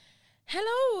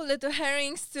Hello, little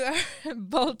herrings, to our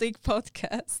Baltic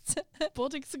podcast.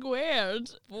 Baltic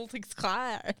squared. Baltic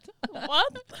squared.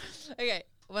 What? Okay,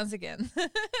 once again.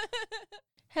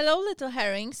 Hello, little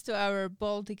herrings, to our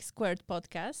Baltic Squared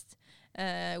podcast.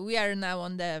 We are now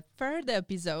on the third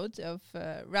episode of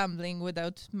Rambling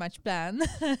Without Much Plan.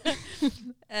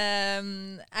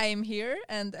 I am here,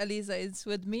 and Elisa is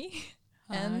with me.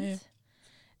 Hi. And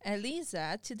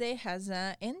Elisa today has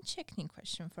an in-checking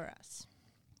question for us.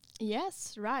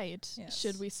 Yes, right. Yes.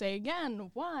 Should we say again?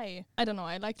 Why? I don't know.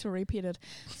 I like to repeat it.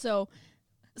 So,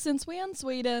 since we're in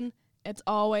Sweden, it's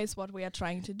always what we are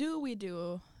trying to do.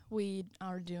 We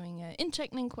are doing an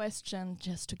in-checking question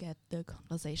just to get the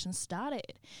conversation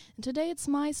started. And today it's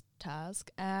my task.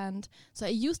 And so I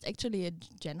used actually a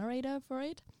generator for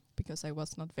it because I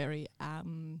was not very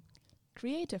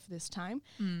creative this time.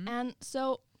 And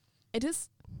so it is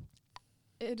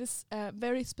a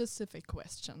very specific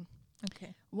question.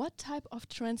 Okay. What type of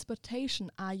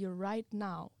transportation are you right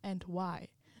now and why?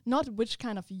 Not which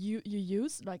kind of you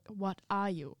use, like what are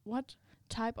you? What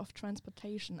type of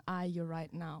transportation are you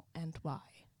right now and why?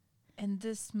 In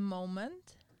this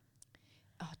moment?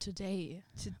 Today.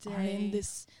 Or in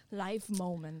this live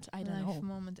moment. I don't know. Life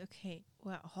moment, okay.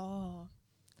 Well,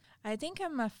 I think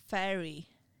I'm a fairy.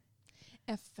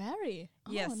 A ferry?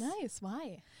 Yes. Oh, nice.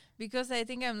 Why? Because I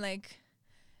think I'm like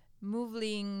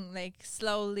moving like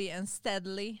slowly and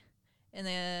steadily in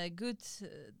a good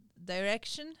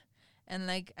direction, and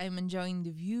like I'm enjoying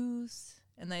the views,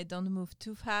 and I don't move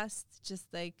too fast,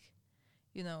 just like,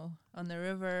 you know, on a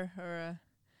river or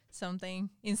something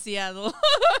in Seattle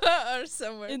or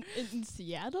somewhere. In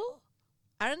Seattle?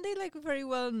 Aren't they like very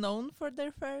well known for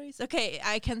their ferries? Okay,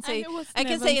 I can say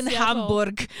never in Seattle.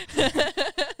 Hamburg.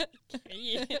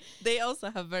 Yeah. They also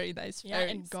have very nice Yeah,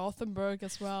 ferries. in Gothenburg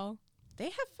as well. They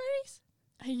have ferries?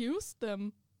 I used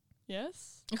them.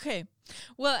 Yes. Okay.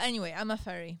 Well, anyway, I'm a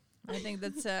fairy. I think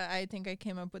that's. I think I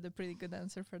came up with a pretty good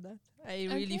answer for that. I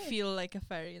really Okay. feel like a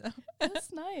fairy now.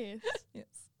 That's nice. Yes.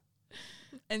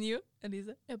 And you,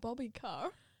 Elisa? A bobby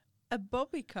car. A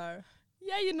bobby car.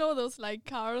 Yeah, you know those like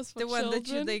cars for The one children. that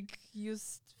you like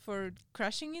used for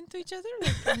crashing into each other,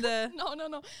 like in the.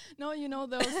 No. You know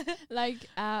those like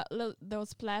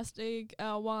those plastic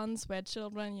ones where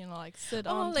children, you know, like sit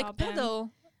on like top and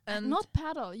pedal. And not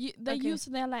paddle. They Okay. use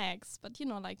their legs, but you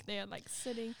know, like they're like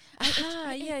sitting. Ah,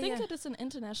 I yeah, think yeah. it is an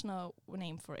international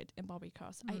name for it in bobby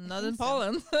cars. I not think in so.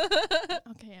 Poland.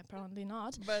 Okay, apparently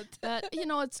not. But But you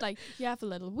know, it's like you have a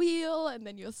little wheel, and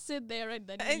then you sit there, and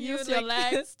then And you you use your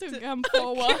like legs to come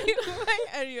forward. Okay, why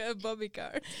are you a bobby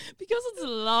car? Because it's a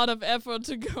lot of effort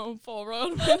to go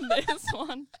forward with this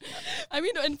one. I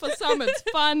mean, and for some it's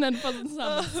fun, and for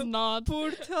some it's not.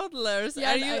 Poor toddlers.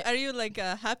 Yeah, Are you like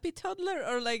a happy toddler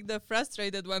or like the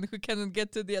frustrated one who cannot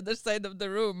get to the other side of the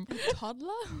room?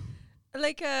 Toddler?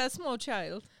 Like a small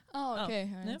child. Oh, Oh, okay.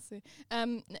 I yeah. see.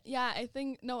 Yeah, I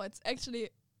think no. It's actually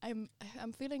I'm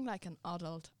feeling like an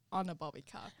adult on a bobby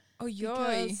car. Oh,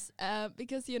 yoy.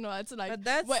 Because you know it's like But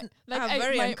that's like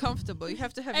very my uncomfortable. You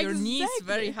have to have your knees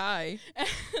very Exactly. high.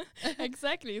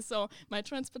 Exactly. So my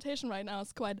transportation right now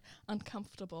is quite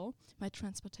uncomfortable. My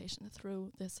transportation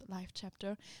through this live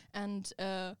chapter, and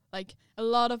like a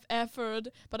lot of effort.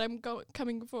 But I'm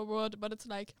coming forward. But it's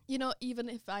like, you know, even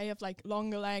if I have like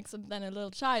longer legs and then a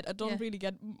little child, I don't Yeah. really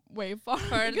get way far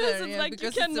Further, because it's yeah, like because you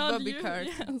it's a cannot bobby use- cart.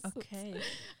 Yes, Okay.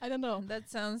 I don't know.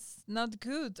 That sounds not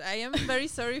good. I am very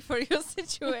sorry for your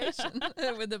situation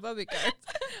with the bobby cart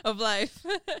of life.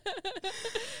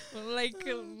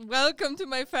 Welcome to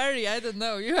my ferry. I don't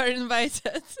know. You are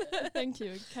invited. Thank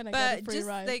you. Can I get But a free just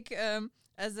ride? like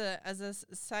as a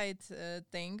side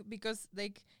thing, because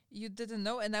like you didn't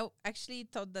know, and I actually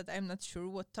thought that I'm not sure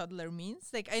what toddler means.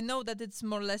 Like I know that it's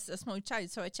more or less a small child,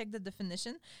 so I checked the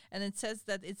definition, and it says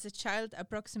that it's a child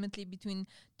approximately between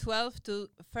 12 to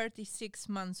 36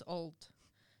 months old.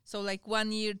 So like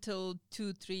 1 year till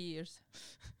 2-3 years.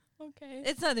 Okay.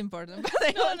 It's not important, but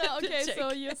I No, wanted to okay, so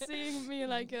check. you're seeing me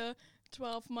like a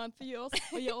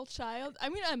 12-month-old child. I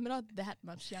mean, I'm not that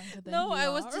much younger than No, you I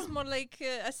was are. just more like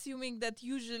assuming that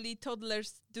usually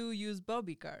toddlers do use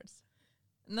bobby cars.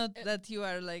 Not that you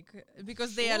are like,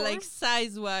 because they are like Sure.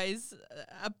 size-wise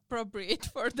appropriate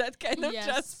for that kind of Yes.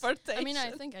 transportation. I mean,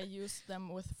 I think I used them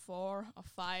with 4 or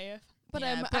 5. But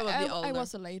Yeah, I'm probably I older.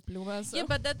 was a late bloomer, so Yeah,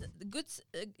 but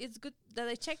it's good that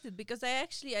I checked it, because I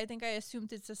think I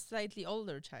assumed it's a slightly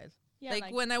older child. yeah,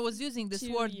 like when I was using this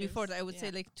 2 word years, before, I would say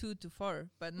yeah. like 2 to 4,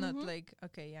 but not Mhm. like,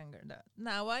 okay, younger.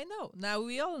 Now I know. Now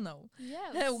we all know.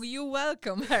 yes. You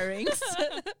welcome, herrings.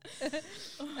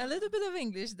 A little bit of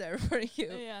English there for you.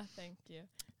 Yeah, thank you.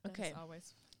 Okay. That's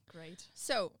always great.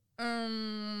 So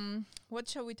What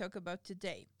shall we talk about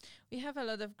today? We have a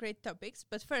lot of great topics,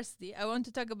 but firstly, I want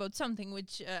to talk about something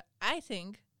which I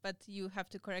think, but you have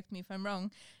to correct me if I'm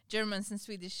wrong, Germans and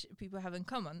Swedish people have in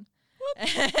common.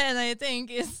 And I think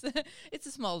it's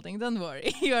a small thing. Don't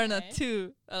worry, you are not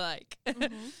too alike.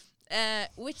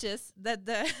 Which is that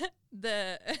the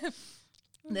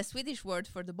the Swedish word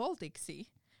for the Baltic Sea,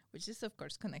 which is of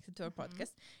course connected to our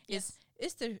podcast, is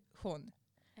Östersjön.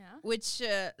 Yeah. Which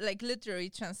like literally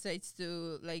translates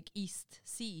to like East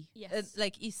Sea, Yes.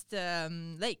 like East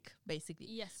Lake, basically.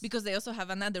 Yes. Because they also have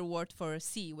another word for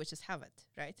sea, which is havet,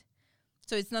 right?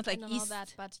 So it's not like I don't know East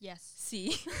that, but yes.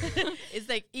 Sea. It's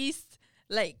like East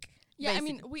Lake. Yeah, basically.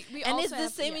 I mean, we and also it's the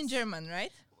have- same in yes. German,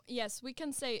 right? Yes, we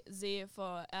can say See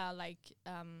for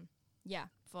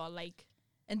for lake.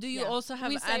 And do you Yeah. also have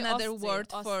We say another Ostsee, word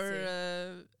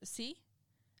for sea?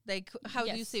 Like how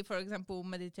do you Yes. say, for example,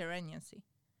 Mediterranean Sea?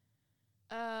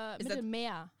 Is that-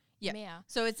 Mittelmeer. Yeah. Meer.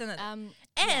 So it's another.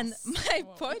 And Yes. my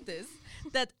Whoa. point is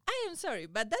that I am sorry,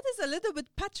 but that is a little bit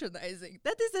patronizing.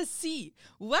 That is a sea.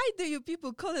 Why do you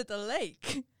people call it a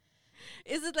lake?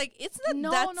 Is it like it's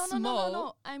not that no, small?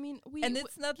 no. I mean, And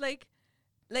it's not like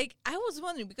I was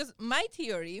wondering because my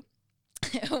theory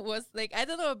was like I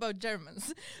don't know about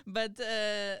Germans, but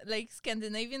like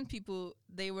Scandinavian people,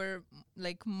 they were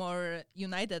like more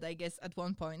united, I guess, at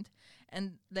one point,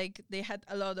 and like they had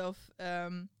a lot of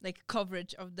like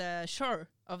coverage of the shore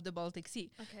of the Baltic Sea.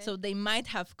 Okay. So they might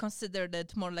have considered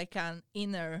it more like an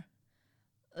inner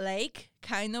lake,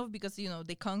 kind of, because you know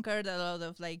they conquered a lot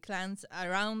of like lands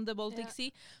around the Baltic Yeah.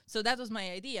 Sea. So that was my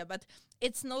idea, but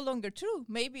it's no longer true.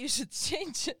 Maybe you should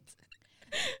change it.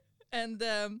 And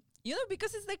you know,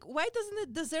 because it's like, why doesn't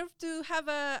it deserve to have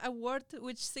a word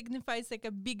which signifies like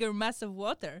a bigger mass of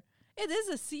water? It is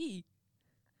a sea.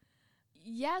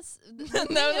 yes.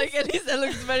 Now, like Elisa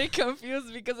looks very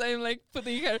confused because I'm like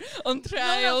putting her on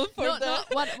trial for the.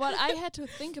 no. What I had to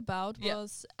think about Yeah.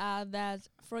 was that,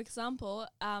 for example,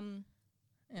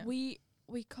 Yeah.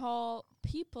 we call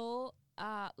people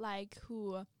like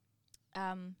who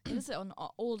it is an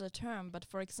older term, but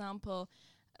for example,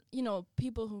 you know,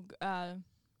 people who how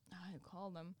do you call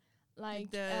them?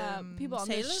 Like the, people on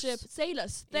sailors? the ship,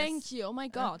 sailors. Thank you. Oh my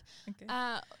God.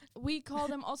 Okay. We call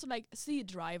them also like sea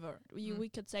driver. We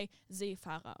could say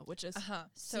Seefahrer, which is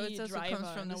So it sea also driver comes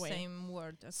from in the a way. same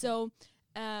word. Okay. So,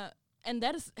 and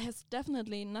that has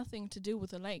definitely nothing to do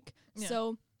with the lake. Yeah.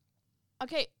 So,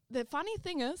 okay, the funny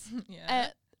thing is,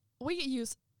 yeah. we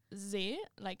use See,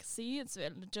 like sea, it's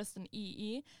just an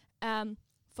EE,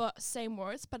 for same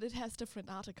words, but it has different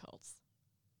articles.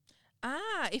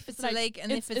 If it's like a lake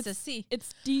and if it's a sea.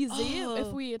 It's DZ if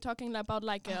Oh. we are talking about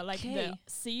like the Okay.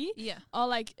 sea, Yeah. or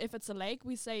like if it's a lake,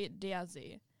 we say der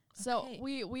See. So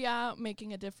Okay. we are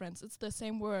making a difference. It's the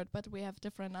same word, but we have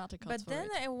different articles But for then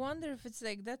it. I wonder if it's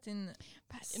like that in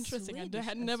Interesting. I Swedish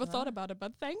had as never thought well. about it,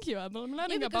 but thank you. I'm Yeah,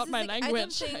 learning because about it's my like,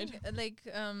 language. I don't think like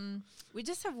we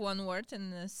just have one word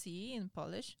in sea in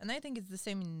Polish, and I think it's the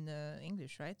same in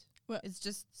English, right? What? It's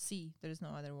just sea. There is no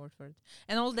other word for it.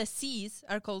 And all the seas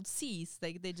are called seas.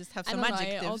 Like they just have I some don't know,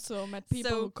 adjectives. I also met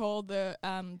people So- who call the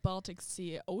Baltic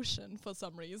Sea ocean for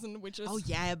some reason, which is Oh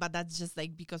yeah, but that's just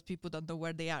like because people don't know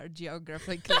where they are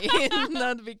geographically,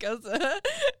 not because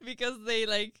they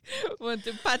like want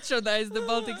to patronize the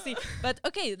Baltic Sea. But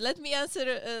okay, let me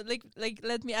answer.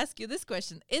 Let me ask you this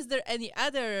question: is there any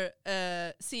other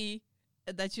sea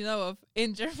that you know of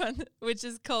in German which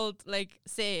is called like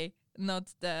See,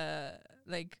 not the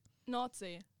like? North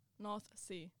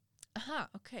Sea. Aha,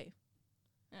 okay.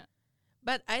 Yeah.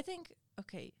 But I think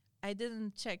I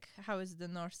didn't check how is the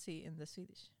North Sea in the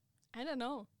Swedish. I don't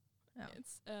know. Oh.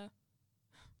 It's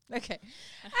Okay,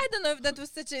 I don't know if that was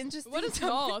such an interesting. what is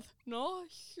topic. North?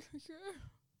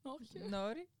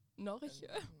 Nori? North.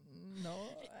 No.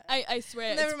 I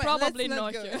swear Never it's mind, probably let's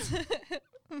not North.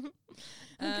 go.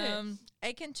 Okay.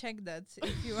 I can check that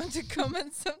if you want to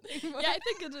comment something more. Yeah,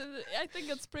 I think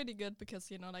it's pretty good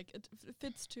because, you know, like it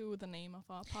fits to the name of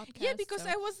our podcast. Yeah, because so.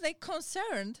 I was like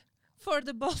concerned for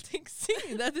the Baltic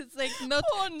Sea that it's like not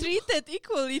Oh, no. treated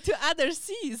equally to other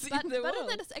seas But in the world.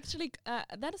 that is actually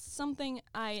that is something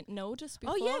I noticed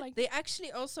before. Oh yeah, like they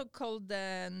actually also called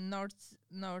the North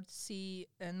Sea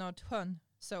Nordhön,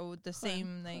 so the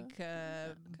same like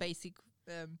okay. basic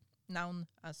noun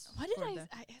as. what did for I? the-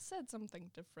 I said something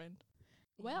different.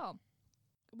 Well,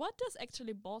 what does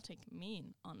actually Baltic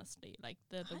mean? Honestly, like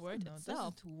the I don't word know,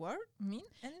 itself. Does it word mean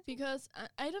anything? Because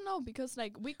I don't know. Because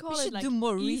like we call We it should like do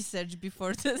more East- research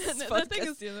before this The podcast. thing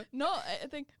is- you know? No, I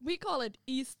think we call it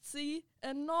East Sea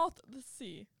and North the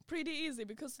Sea. Pretty easy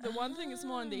because the one thing is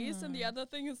more in the east and the Ah. other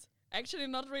thing is actually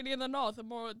not really in the north,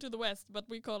 more to the west, but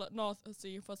we call it North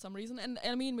Sea for some reason. And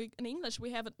I mean, in English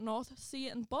we have it North Sea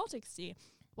and Baltic Sea.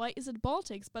 Why is it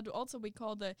Baltics? But also we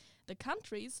call the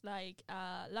countries like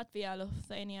Latvia,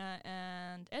 Lithuania,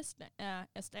 and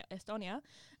Estonia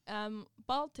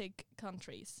Baltic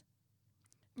countries.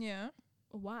 Yeah.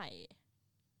 Why?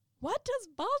 What does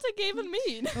Baltic even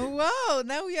mean? Wow,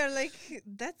 now we are like,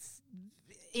 that's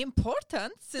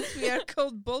important since we are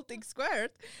called Baltic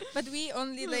Squared, but we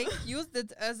only like used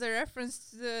it as a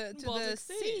reference to the Baltic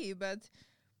sea. But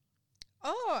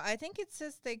I think it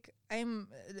says like, I'm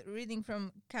reading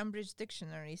from Cambridge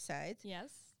Dictionary site, Yes.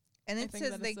 and I it think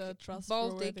says that is like a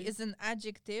trustworthy. Baltic is an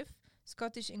adjective,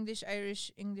 Scottish, English,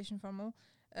 Irish, English informal,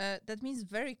 that means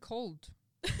very cold.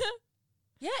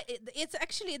 Yeah, it's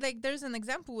actually like there's an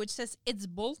example which says it's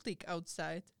Baltic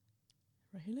outside.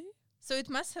 Really? So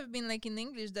it must have been like in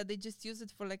English that they just use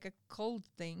it for like a cold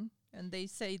thing, and they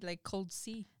say it like cold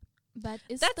sea. But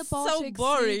is That's the so Baltic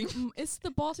boring. Sea, is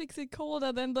the Baltic Sea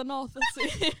colder than the North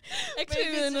Sea? Maybe Actually,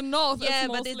 it's in the north, Yeah, it's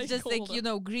but mostly it's just colder.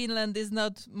 like, Greenland is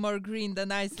not more green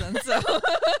than Iceland, so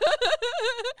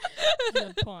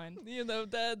Good point.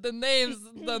 the names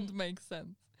don't make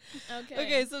sense.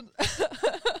 Okay, so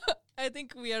I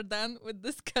think we are done with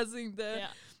discussing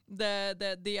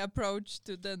the approach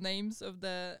to the names of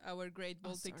our Great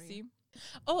Baltic Sea.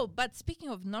 Oh, but speaking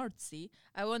of North Sea,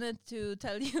 I wanted to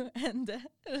tell you and the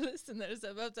listeners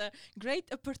about a great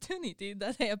opportunity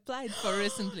that I applied for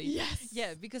recently. Yes.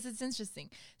 Yeah, because it's interesting.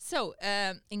 So,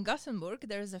 in Gothenburg,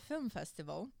 there is a film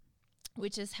festival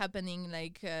which is happening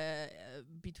like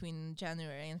between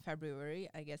January and February,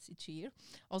 I guess, each year.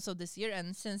 Also this year,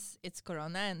 and since it's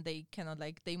Corona and they cannot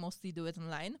they mostly do it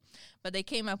online, but they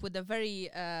came up with a very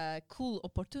cool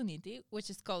opportunity, which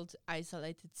is called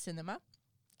Isolated Cinema.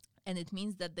 And it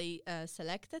means that they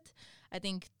selected, I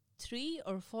think, 3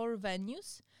 or 4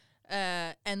 venues,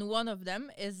 and one of them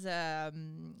is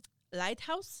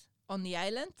lighthouse on the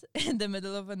island in the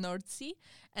middle of the North Sea,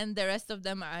 and the rest of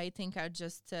them, I think, are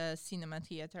just cinema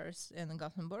theaters in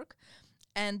Gothenburg.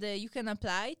 And you can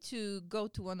apply to go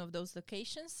to one of those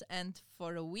locations and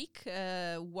for a week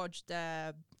watch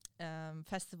the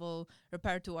festival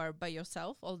repertoire by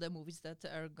yourself, all the movies that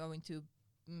are going to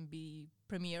be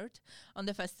premiered on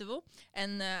the festival.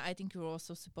 And I think you're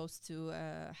also supposed to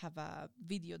have a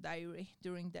video diary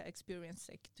during the experience,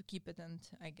 like to keep it and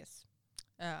I guess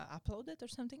upload it or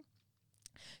something.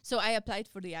 So I applied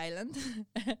for the island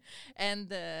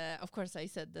and of course I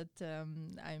said that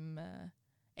I'm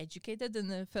educated in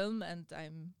the film and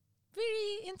I'm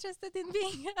very interested in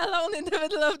being alone in the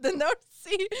middle of the North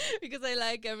Sea because I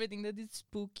like everything that is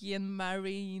spooky and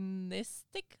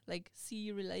marinistic, like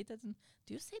sea related. And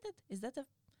do you say that? Is that a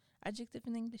adjective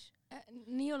in English?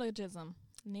 Neologism.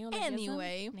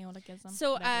 Anyway, Neologism.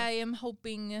 so I am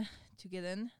hoping to get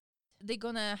in. They're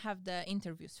gonna have the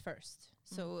interviews first,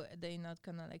 so they're not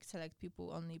gonna select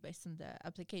people only based on the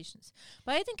applications.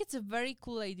 But I think it's a very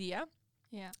cool idea.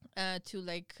 Yeah.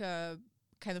 To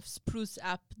kind of spruce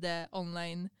up the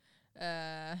online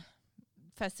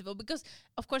festival, because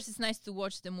of course it's nice to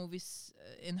watch the movies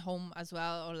in home as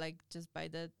well, or just buy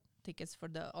the tickets for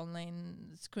the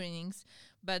online screenings,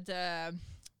 but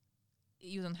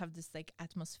you don't have this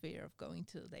atmosphere of going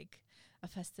to a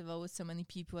festival with so many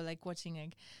people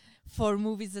watching 4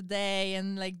 movies a day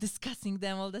and discussing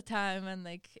them all the time, and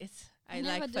I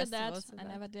never did that. I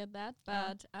never did that,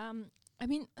 but I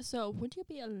mean, so would you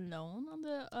be alone on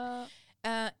the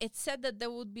it said that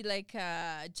there would be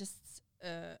just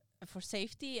for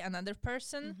safety another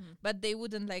person, but they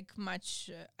wouldn't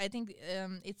much. I think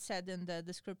it said in the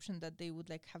description that they would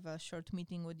have a short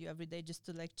meeting with you every day just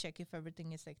to check if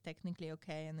everything is technically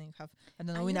okay, and then you have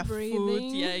enough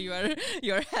food. Yeah,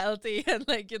 you're healthy and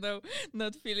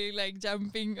not feeling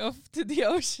jumping off to the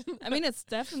ocean. I mean, it's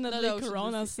definitely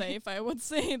corona safe, I would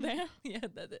say there. Yeah,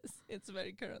 that is. It's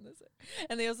very corona safe.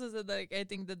 And they also said I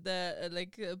think that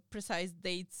the precise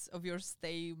dates of your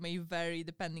stay may vary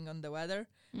depending on the weather.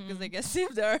 Because I guess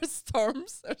if there are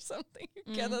storms or something,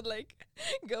 you cannot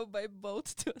go by boat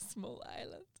to a small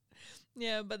island.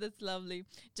 Yeah, but it's lovely.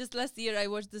 Just last year I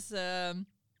watched this a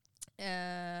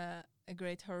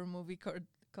great horror movie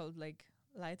called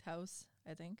Lighthouse.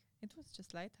 I think it was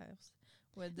just Lighthouse.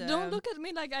 With don't look at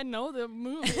me like I know the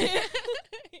movie.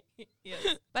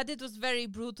 Yes, but it was very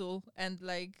brutal and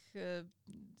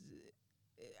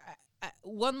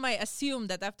one might assume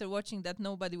that after watching that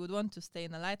nobody would want to stay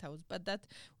in a lighthouse, but that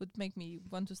would make me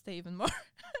want to stay even more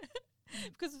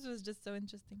because it was just so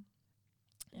interesting.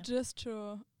 Yeah. Just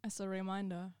as a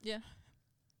reminder. Yeah.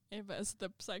 Eva is the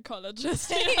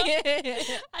psychologist here.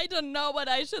 I don't know what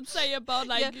I should say about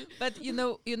like. Yeah, but you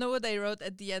know what I wrote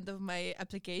at the end of my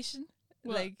application,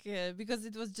 What? like because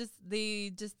it was just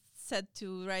they just said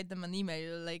to write them an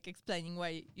email like explaining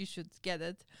why you should get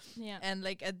it, Yeah. and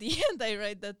like at the end I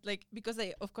write that like because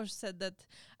I of course said that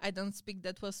I don't speak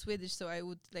that well Swedish, so I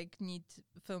would like need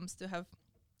films to have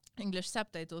English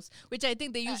subtitles, which I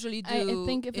think they usually do. I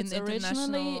think if in it's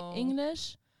originally international-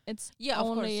 English, it's Yeah, of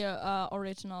only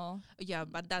original. Yeah,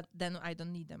 but that then I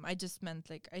don't need them. I just meant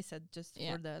like I said just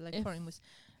Yeah. for the like If- foreign movies,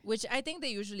 which I think they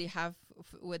usually have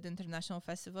with international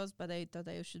festivals. But I thought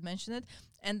I should mention it.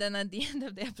 And then at the end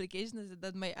of the application, I said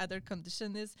that my other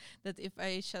condition is that if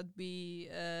I should be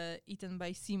eaten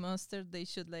by sea monster, they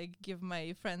should like give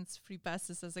my friends free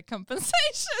passes as a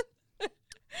compensation.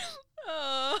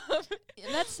 Oh,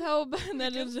 Let's hope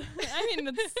that it. I mean,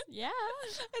 it's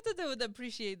I thought I would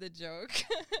appreciate the joke.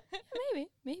 maybe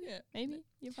Yeah.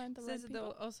 you find the right Says they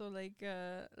people. also like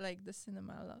the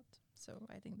cinema a lot, so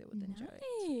I think they would enjoy it.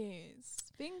 Nice.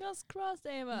 Fingers crossed,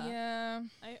 Eva. Yeah,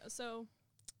 So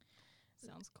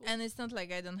sounds cool. and it's not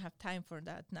like I don't have time for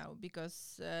that now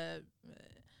because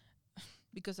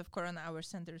of Corona, our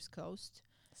center is closed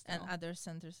and Still. other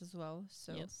centers as well.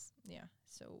 So Yes. yeah,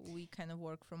 so we kind of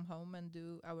work from home and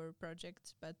do our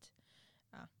projects, but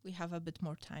we have a bit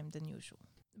more time than usual.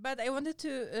 But I wanted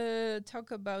to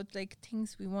talk about like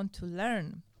things we want to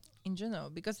learn in general,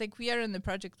 because like we are in a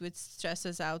project which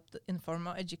stresses out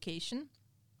informal education.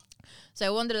 So I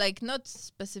wonder, like, not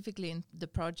specifically in the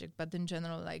project, but in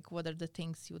general, like, what are the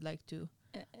things you would like to,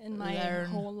 In my learn.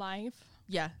 whole life.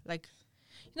 like,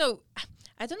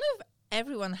 I don't know if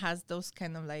everyone has those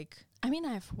kind of like I mean,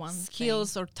 I have one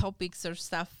skills or topics or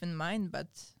stuff in mind, but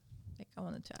like I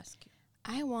wanted to ask you.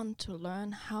 I want to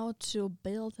learn how to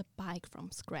build a bike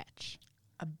from scratch.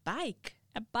 A bike?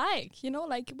 A bike,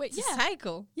 like wait, It's a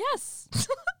cycle? yes.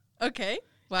 Okay.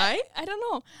 Why? I don't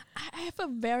know. I have a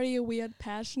very weird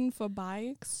passion for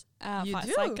bikes, You for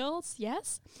do? cycles.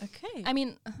 Yes. Okay. I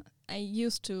mean, I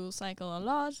used to cycle a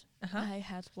lot. Uh-huh. I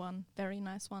had one very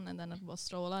nice one, and then it was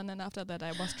stolen. And after that,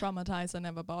 I was traumatized. I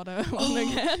never bought one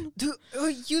again.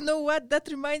 You know what? That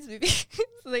reminds me. It's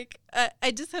like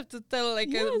I just have to tell like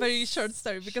a very Yes, short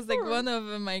story, because like sure. one of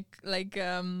my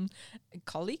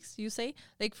colleagues, you say,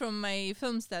 like from my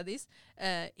film studies,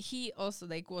 he also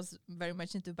like was very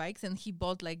much into bikes, and he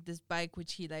bought like this bike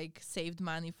which he like saved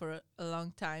money for a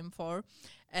long time for,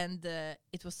 and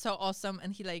it was so awesome,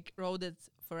 and he like rode it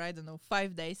for I don't know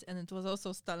 5 days, and it was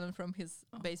also stolen from his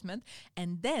basement.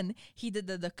 And then he did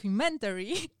a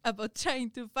documentary about trying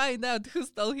to find out who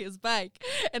stole his bike,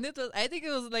 and I think it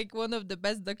was like one of the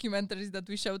best documentaries that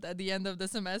we showed at the end of the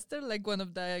semester, like one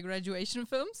of the graduation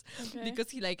films, because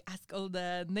he like asked all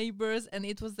the neighbors, and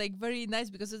it was like very nice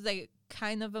because it's like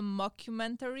kind of a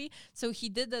mockumentary. So he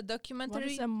did a What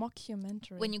documentary is a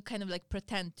mockumentary? when you kind of like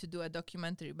pretend to do a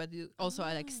documentary, but you also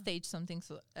like Ah. stage something,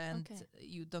 so and Okay.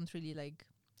 you don't really like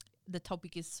the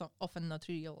topic is so often not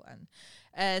real,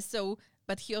 and so.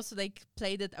 But he also like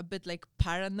played it a bit like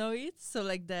paranoid, so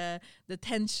like the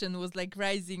tension was like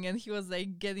rising, and he was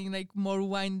like getting like more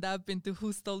wind up into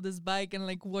who stole this bike, and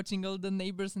like watching all the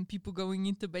neighbors and people going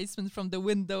into basement from the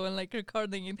window and like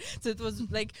recording it. So it was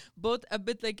like both a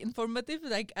bit like informative,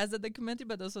 like as a documentary,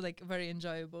 but also like very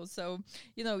enjoyable. So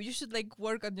you should like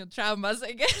work on your traumas,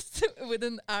 I guess, with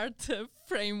an art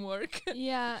framework.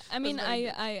 yeah, I mean, very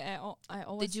I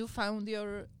always Did you found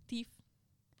your thief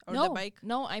or no the bike?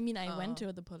 No, I mean, I went Oh.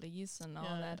 to the police and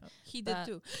all that. He did but-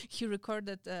 too. He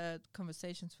recorded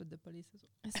conversations with the police as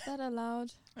well. Is that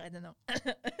allowed? I don't know.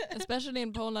 Especially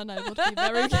in Poland, I would be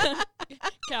very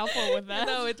careful with that.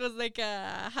 No, it was like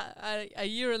a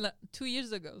year and 2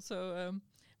 years ago. So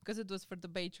because it was for the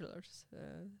bachelor's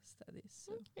studies,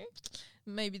 so Okay.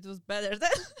 maybe it was better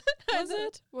then. Was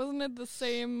it? Wasn't it the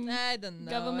same? I don't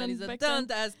know. Government Elisa, back don't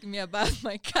ask me about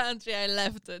my country. I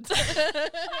left it.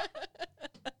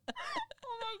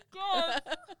 Oh my god!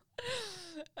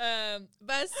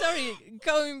 But sorry,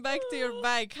 going back to your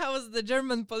bike, how was the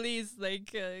German police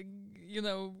like,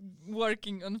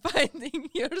 working on finding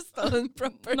your stolen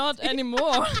property? Not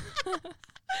anymore.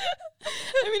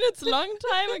 I mean, it's a long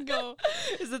time ago.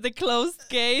 Is it a closed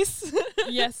case?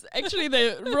 Yes, actually,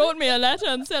 they wrote me a letter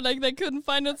and said like they couldn't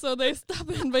find it, so they stopped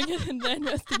and began the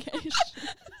investigation.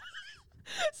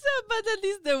 So, but at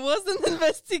least there was an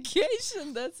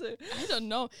investigation. That's it. I don't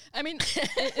know. I mean,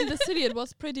 in the city, it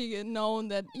was pretty known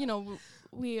that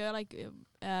we are like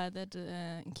that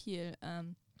in Kiel.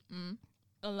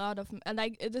 A lot of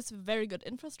like it is very good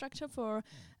infrastructure for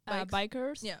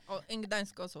bikers. Yeah, in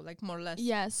Gdańsk also, like more or less.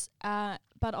 Yes,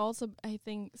 but also I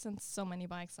think since so many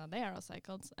bikes are there or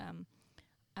cycles,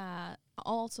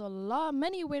 Also,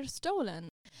 many were stolen.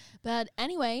 But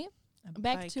anyway, A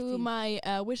back bike to thief. my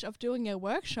wish of doing a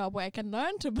workship where I can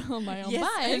learn to build my own Yes,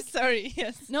 I'm bike. sorry.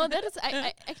 Yes. No, that is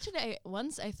I actually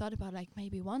once I thought about like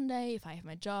maybe one day if I have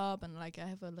my job and like I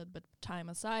have a little bit time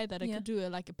aside that I Yeah. could do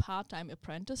like a part-time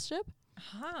apprenticeship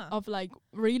Aha. of like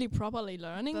really properly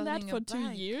learning that Building a for 2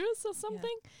 bike. years or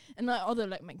something. And like other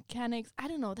like mechanics, I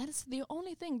don't know, that is the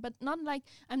only thing. But not like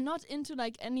I'm not into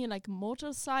like any like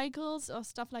motorcycles or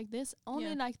stuff like this. Only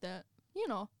Yeah. like the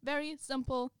very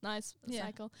simple, nice Yeah.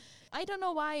 cycle. I don't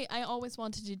know why I always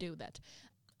wanted to do that.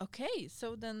 Okay,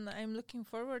 so then I'm looking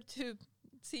forward to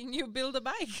seeing you build a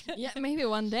bike. Yeah, maybe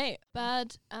one day.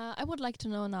 But I would like to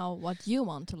know now what you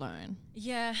want to learn.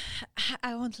 Yeah,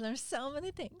 I want to learn so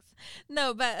many things.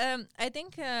 No, but I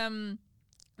think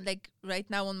like right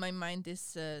now on my mind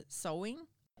is sewing,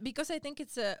 because I think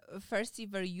it's a firstly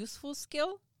very useful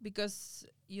skill, because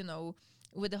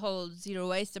with the whole zero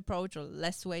waste approach or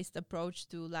less waste approach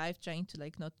to life, trying to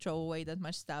like not throw away that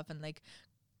much stuff, and like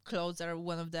clothes are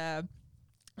one of the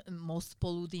most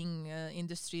polluting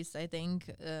industries, I think.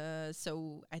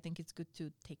 So I think it's good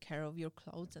to take care of your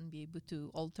clothes and be able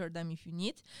to alter them if you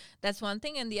need. That's one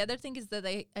thing. And the other thing is that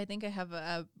I think I have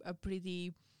a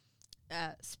pretty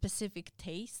specific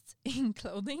taste in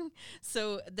clothing.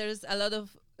 So there's a lot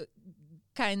of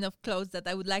kind of clothes that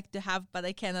I would like to have, but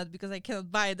I cannot, because I cannot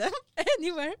buy them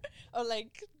anywhere, or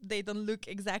like they don't look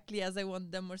exactly as I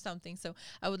want them or something. So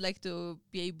I would like to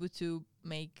be able to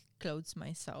make clothes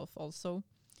myself also,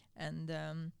 and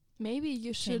Maybe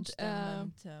you should change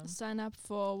them and, sign up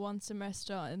for one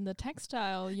semester in the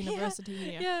textile university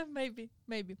here. yeah, maybe.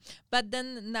 But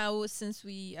then now, since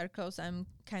we are close, I'm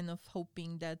kind of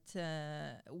hoping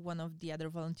that one of the other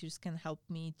volunteers can help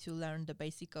me to learn the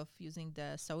basic of using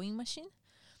the sewing machine,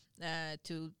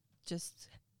 to just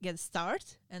get a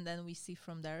start, and then we see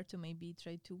from there to maybe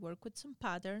try to work with some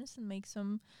patterns and make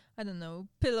some, I don't know,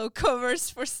 pillow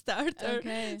covers for start or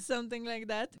Okay. something like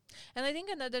that. And I think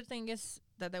another thing is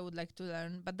that I would like to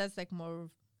learn, but that's like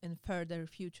more in further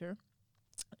future,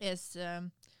 is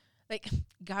like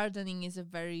gardening is a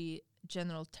very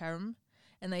general term,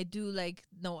 and I do like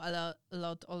know a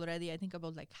lot already. I think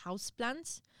about like house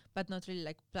plants, but not really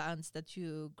like plants that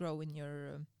you grow in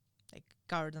your like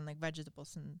garden, like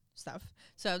vegetables and stuff.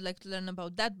 So I'd like to learn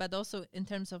about that, but also in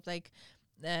terms of like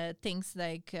things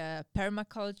like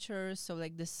permaculture, so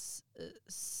like this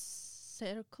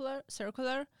circular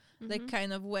like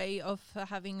kind of way of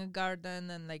having a garden,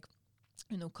 and like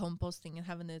composting and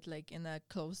having it like in a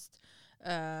closed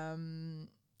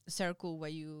circle where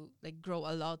you like grow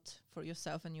a lot for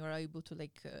yourself, and you are able to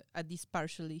like at least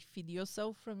partially feed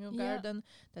yourself from your garden.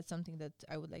 That's something that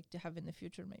I would like to have in the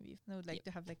future. Maybe I would like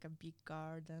to have like a big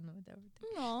garden with everything.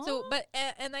 Aww. So but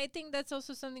and I think that's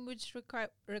also something which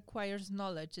requires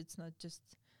knowledge. It's not just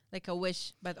like a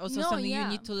wish, but also something you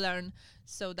need to learn.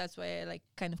 So that's why I like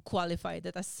kind of qualified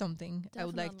it as something I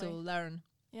would like to Definitely. learn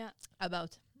Yeah.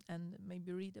 about, and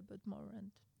maybe read a bit more.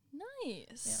 And Nice.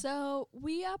 Yeah. So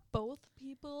we are both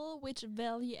people which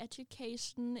value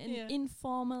education in Yeah.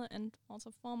 informal and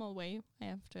also formal way. I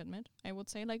have to admit, I would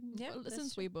say like Yeah, that's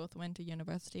since true. we both went to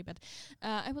university, but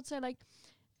I would say like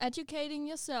educating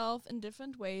yourself in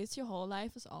different ways your whole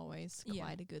life is always Yeah.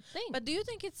 quite a good thing. But do you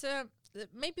think it's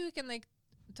maybe we can like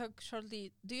talk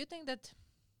shortly? Do you think that?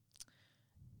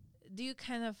 Do you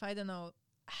kind of, I don't know,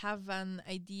 have an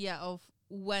idea of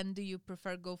when do you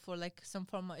prefer go for like some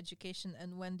formal education,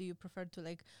 and when do you prefer to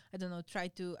like, I don't know, try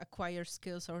to acquire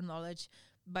skills or knowledge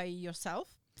by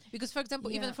yourself? Because for example,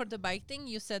 even Yeah. for the bike thing,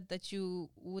 you said that you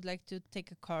would like to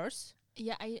take a course.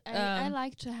 yeah, I Um,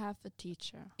 like to have a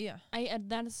teacher. Yeah.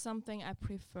 That is something I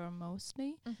prefer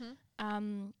mostly.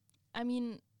 Mm-hmm. I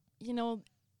mean,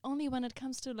 only when it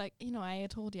comes to like, I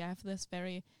told you I have this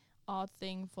very odd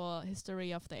thing for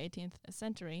history of the 18th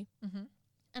century. Mm-hmm.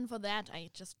 And for that, I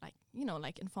just like,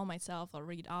 like inform myself or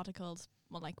read articles,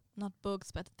 or like not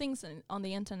books, but things on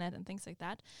the internet and things like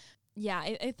that. Yeah,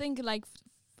 I think like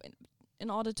in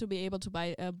order to be able to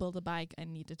build a bike, I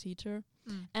need a teacher.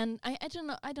 Mm. And I don't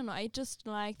know. I just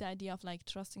like the idea of like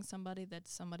trusting somebody, that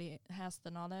somebody has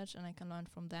the knowledge and I can learn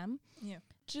from them. Yeah.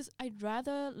 I'd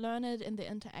rather learn it in the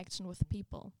interaction with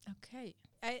people. Okay.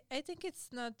 I think it's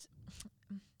not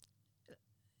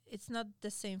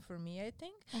the same for me, I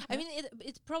think. I mean,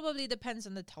 it probably depends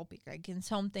on the topic. Like in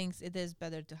some things, it is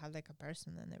better to have like a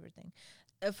person and everything.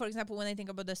 For example, when I think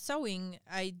about the sewing,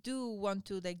 I do want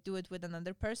to like do it with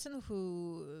another person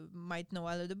who might know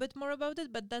a little bit more about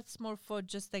it, but that's more for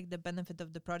just like the benefit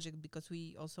of the project, because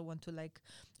we also want to like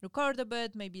record a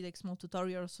bit, maybe like small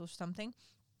tutorials or something.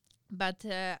 But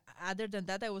other than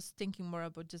that, I was thinking more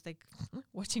about just like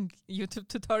watching YouTube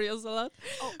tutorials a lot.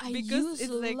 Oh, I Because use it's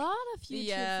a like- lot of YouTube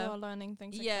Yeah. for learning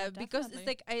things like Yeah, that. because it's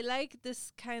definitely. like I like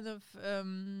this kind of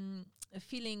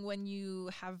feeling when you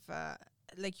have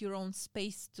like your own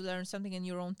space to learn something in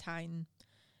your own time,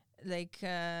 like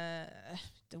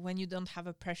when you don't have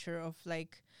a pressure of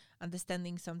like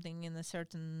understanding something in a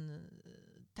certain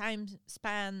time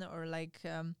span, or like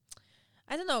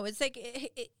I don't know. It's like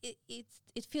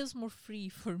it feels more free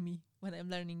for me when I'm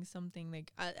learning something,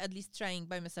 like at least trying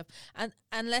by myself. And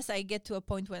unless I get to a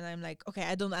point when I'm like, okay,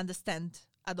 I don't understand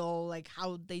at all, like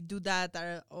how they do that,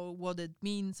 or what it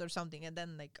means or something, and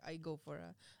then like I go for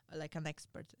like an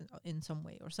expert in some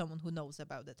way, or someone who knows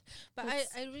about it. But It's-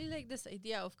 I really like this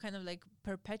idea of kind of like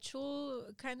perpetual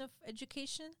kind of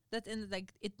education, that in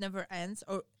like it never ends,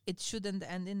 or it shouldn't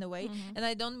end in a way. Mhm. And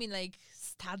I don't mean like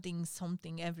studying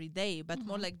something every day, but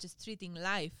more Mhm. like just treating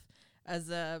life as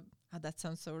a. Oh, that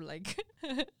sounds so like.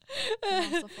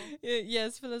 Philosophical.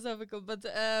 Yes, philosophical. But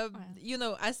yeah. you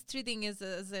know, as treating as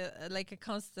a like a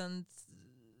constant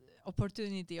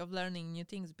opportunity of learning new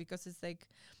things, because it's like,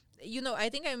 you know, I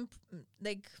think I'm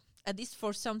like at least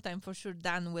for some time for sure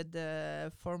done with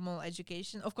the formal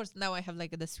education. Of course, now I have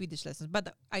like the Swedish lessons,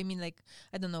 but I mean like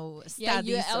I don't know, Yeah, studies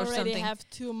you or already something. have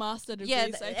 2 master degrees. Yeah,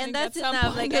 I think and that's at some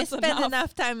enough. point Like I that's spend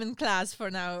enough time in class for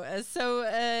now. So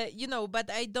you know, but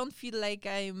I don't feel like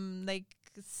I'm like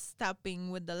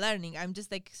stopping with the learning. I'm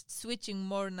just like switching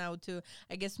more now to,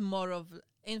 I guess, more of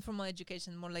informal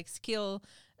education, more like skill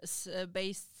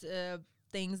based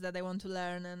things that I want to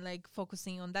learn, and like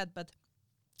focusing on that. But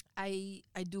I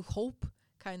do hope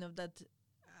kind of that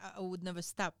I would never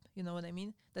stop. You know what I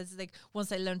mean? That's like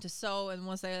once I learn to sew, and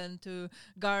once I learn to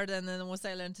garden, and once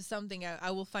I learn to something,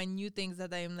 I will find new things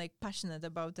that I am like passionate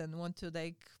about and want to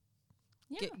like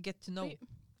Yeah. get to know. Be-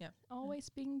 Yeah. Always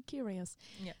being curious.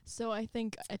 Yeah. So I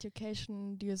think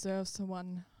education deserves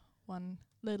one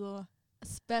little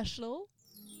special.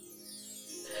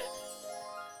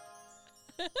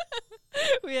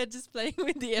 We are just playing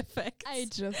with the effects. I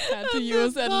just had to On the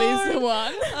use at least board.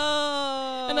 one.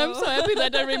 Oh, And I'm so happy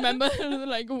that I remember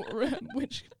like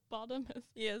which bottom is.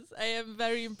 Yes, I am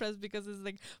very impressed, because it's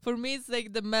like, for me it's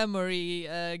like the memory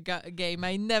game.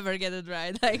 I never get it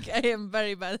right. Like I am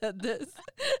very bad at this.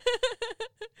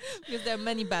 Because there are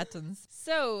many buttons.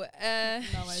 So Now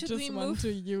I should just we want move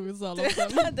to use all to of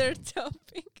them. another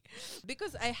topic?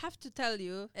 Because I have to tell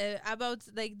you about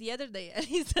like the other day,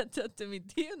 Elisa said to me,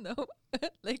 do you know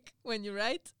like when you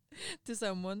write to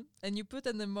someone and you put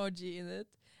an emoji in it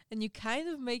and you kind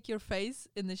of make your face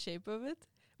in the shape of it?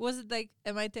 Was it like,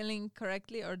 am I telling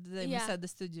correctly, or did I Yeah.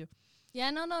 misunderstood you? Yeah,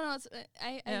 no. It's,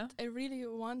 Yeah. I really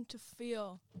want to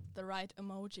feel the right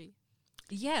emoji.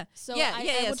 Yeah. So yeah, I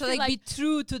yeah. would So feel like be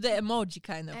true to the emoji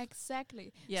kind of.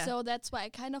 Exactly. Yeah. So that's why I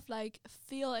kind of like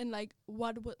feel in like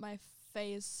what would my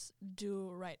face do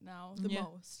right now the Yeah.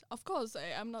 most. Of course,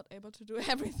 I'm not able to do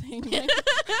everything. Like,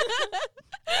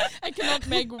 I cannot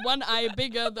make one eye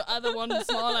bigger, the other one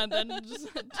smaller, and then just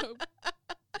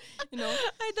you know.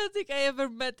 I don't think I ever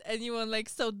met anyone like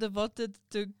so devoted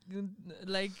to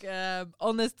like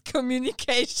honest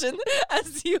communication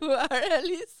as you are,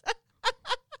 Elisa.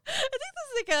 I think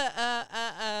that's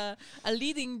like a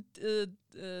leading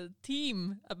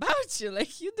theme about you.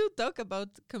 Like you do talk about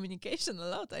communication a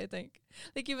lot. I think,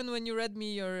 like even when you read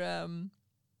me your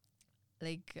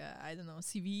like I don't know,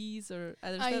 CVs or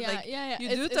other stuff. Like yeah. you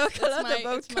It's- do talk a it's lot my-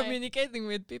 about it's my- communicating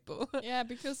with people. Yeah,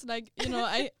 because like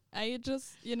I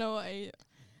just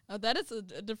that is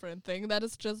a different thing. That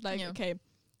is just like Yeah. okay.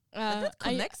 But that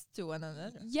I- connects to one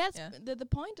another. Yes, Yeah. the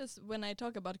point is when I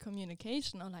talk about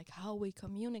communication or like how we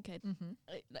communicate Mm-hmm.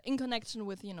 in connection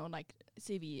with like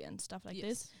CV and stuff like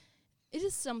this, it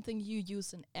is something you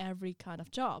use in every kind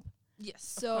of job. Yes.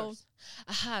 So of course.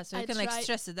 Aha. So you I can like try-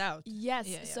 stress it out. Yes,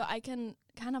 Yeah, so yeah. I can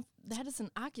kind of that is an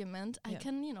argument. I Yeah.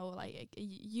 can like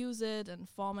use it and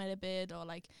format a bit or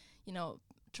like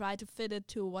try to fit it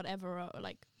to whatever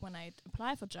like when I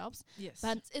apply for jobs. Yes.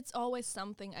 But it's always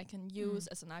something I can use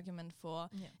as an argument for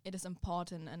yeah. it is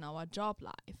important in our job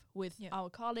life with Yeah. our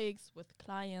colleagues, with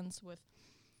clients, with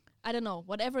I don't know,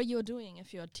 whatever you're doing,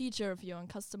 if you're a teacher, if you're in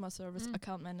customer service,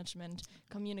 account management,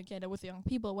 communicator with young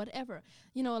people, whatever.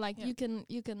 Like Yeah.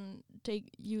 you can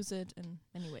use it in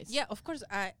many ways. Yeah, of course,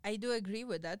 I do agree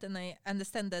with that, and I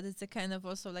understand that it's a kind of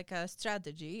also like a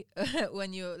strategy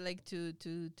when you like to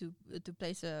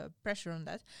place a pressure on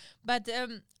that. But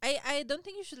I don't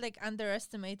think you should like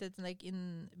underestimate it, like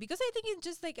because I think in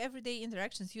just like everyday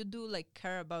interactions, you do like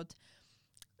care about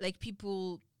like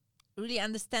people really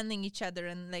understanding each other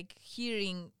and like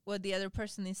hearing what the other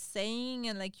person is saying,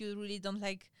 and like you really don't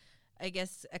like I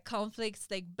guess conflicts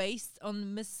like based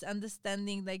on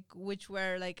misunderstanding, like which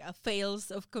were like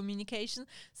fails of communication.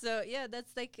 So yeah,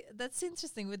 that's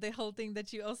interesting with the whole thing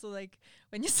that you also like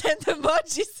when you send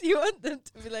emojis, you want them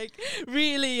to be like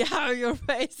really how your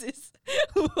face is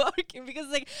working, because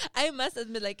like I must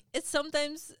admit, like it's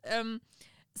sometimes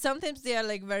they are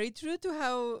like very true to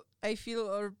how I feel,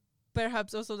 or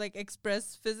perhaps also like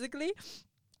express physically.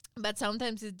 But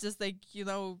sometimes it's just like, you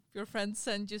know, your friends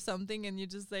send you something and you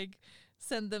just like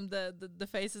send them the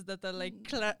faces that are like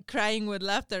crying with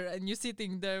laughter, and you're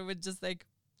sitting there with just like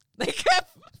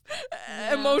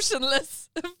emotionless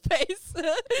face.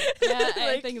 Yeah, like,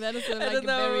 I think that is I like don't a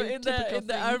know, very in typical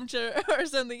the thing. armchair or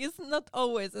something. It's not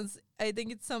always, and I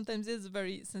think it sometimes is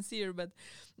very sincere, but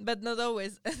not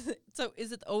always. So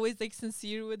is it always like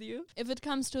sincere with you? If it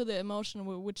comes to the emotion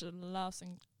which laughs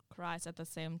and cries at the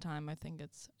same time, I think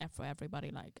it's for everybody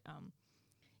like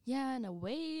yeah, in a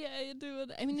way I do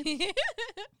it. I mean,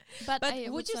 but I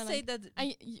would you say say like that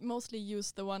mostly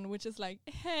use the one which is like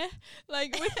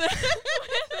like with the,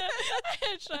 with the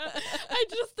I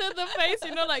just did the face,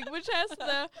 you know, like which has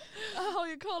the how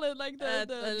you call it, like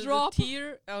the drop, the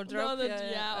tear or drop,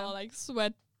 no, or like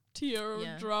sweat, tear,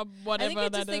 drop, whatever I think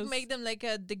it that just like is. make them like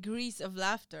degrees of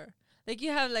laughter. Like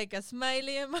you have like a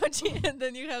smiley emoji, and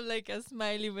then you have like a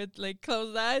smiley with like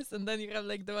closed eyes, and then you have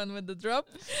like the one with the drop,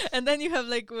 and then you have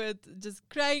like with just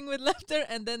crying with laughter,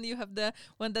 and then you have the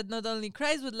one that not only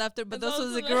cries with laughter but It's also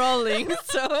also the like growling.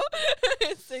 So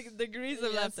it's like degrees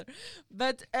of Yes. laughter.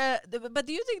 But but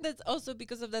do you think that's also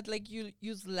because of that, like you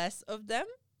use less of them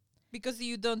because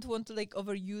you don't want to like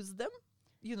overuse them?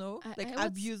 You know, I like would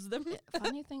abuse them.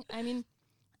 Funny thing, I mean,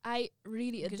 I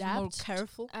really Because you're more adapt.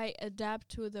 careful. I adapt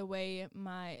to the way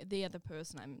the other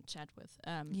person I'm chat with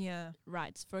Yeah.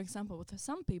 writes. For example, with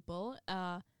some people,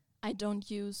 I don't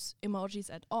use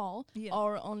emojis at all, Yeah.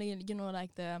 or only, you know,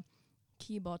 like the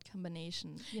keyboard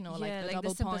combination, you know, Yeah, like the like the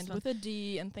double simplest point one. with a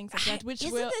D and things like that, which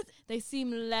Isn't will it? they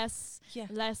seem less Yeah.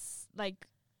 like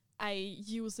I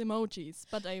use emojis,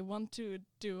 but I want to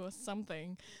do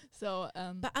something. So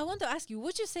But I want to ask you,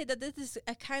 would you say that this is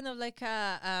a kind of like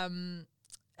a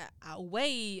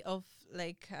way of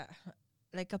like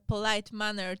a polite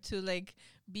manner to like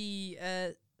be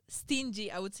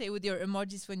stingy, I would say, with your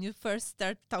emojis when you first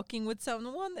start talking with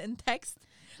someone in text?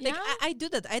 Like yeah. I do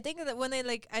that. I think that when I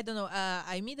like, I don't know,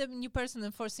 I meet a new person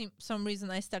and for some reason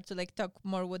I start to like talk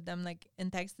more with them like in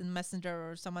text, in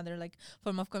Messenger or some other like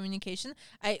form of communication.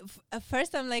 At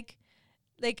first I'm like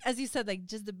as you said, like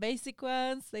just the basic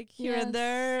ones, like here and Yes,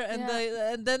 there, and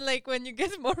yeah. and then like when you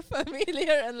get more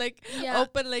familiar and like Yeah.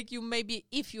 open, like you maybe,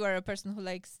 if you are a person who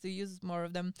likes to use more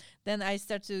of them, then I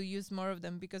start to use more of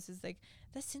them because it's like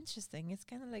that's interesting. It's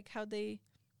kind of like how they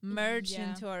merge Yeah.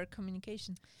 into our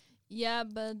communication. Yeah,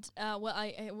 but well,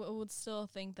 I would still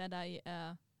think that I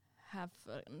have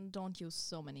don't use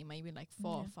so many, maybe like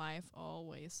 4 or 5,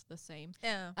 always the same.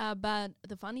 Yeah. But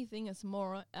the funny thing is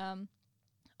more,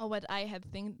 or what I had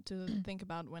to think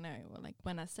about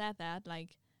when I said that,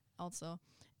 like also,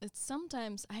 it's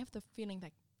sometimes I have the feeling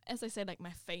like, as I said, like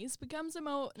my face becomes an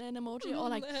emoji, or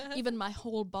like even my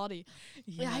whole body.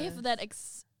 Yeah, I have that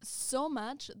so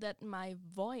much that my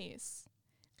voice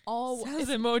Sounds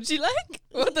emoji like.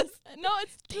 What does no,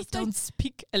 it's they just don't like,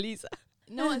 speak, Elisa?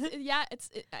 no, it's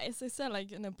as I said,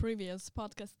 like in a previous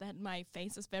podcast, that my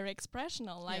face is very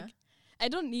expressional. Like I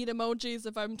don't need emojis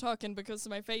if I'm talking because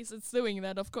my face is doing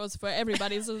that. Of course, for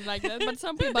everybody it's like that. But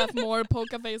some people have more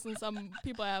poker face and some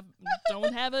people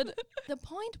don't have it. The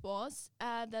point was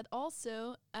that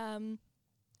also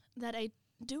that I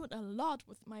do it a lot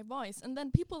with my voice, and then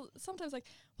people sometimes like,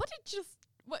 what did you?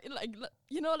 Like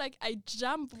you know, like I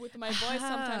jump with my voice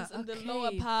sometimes in the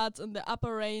lower parts and the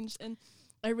upper range, and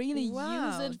I really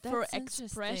use it for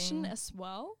expression as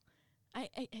well. I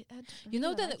you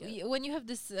know really that like when you have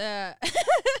this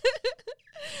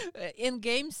in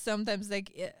games, sometimes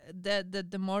like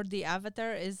the more the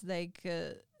avatar is like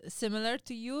similar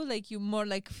to you, like you more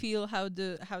like feel how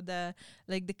the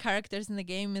like the characters in the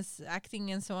game is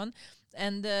acting and so on,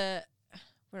 and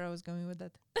where I was going with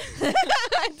that.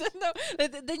 I don't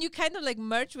know. Then you kind of like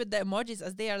merge with the emojis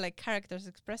as they are like characters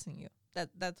expressing you.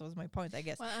 That was my point, I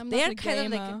guess. Well, I'm They not are a kind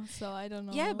of gamer, like so I don't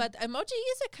know. yeah, but emoji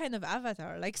is a kind of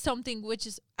avatar, like something which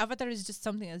is avatar is just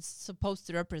something that's supposed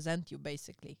to represent you,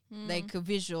 basically, like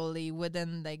visually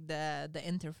within like the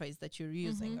interface that you're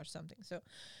using or something. So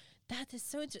that is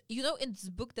so you know, in this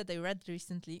book that I read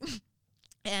recently.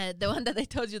 The one that I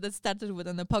told you that started with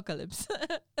an apocalypse.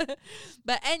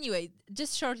 But anyway,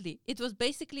 just shortly, it was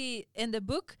basically in the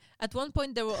book, at one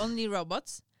point there were only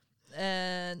robots.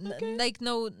 Like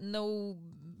no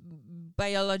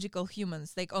biological humans,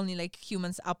 like only like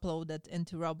humans uploaded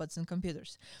into robots and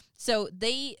computers. So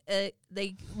they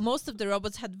most of the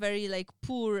robots had very like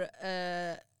poor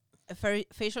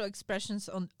facial expressions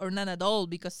or none at all,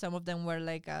 because some of them were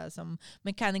like some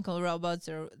mechanical robots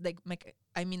or like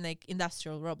like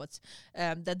industrial robots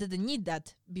that didn't need that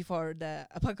before the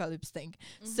apocalypse thing.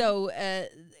 So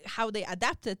how they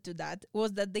adapted to that was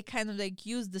that they kind of like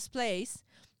used displays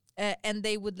and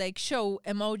they would like show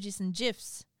emojis and gifs.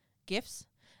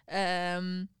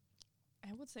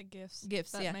 I would say GIFs.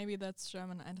 GIFs, yeah. Maybe that's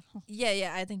German. I don't know.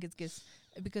 Yeah, I think it's GIFs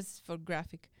because it's for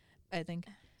graphic, I think.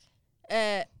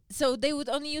 So they would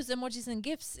only use emojis and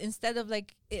GIFs instead of like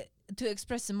to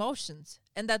express emotions,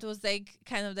 and that was like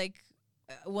kind of like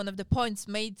one of the points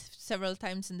made several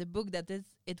times in the book, that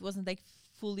it wasn't like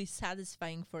fully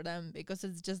satisfying for them because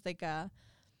it's just like a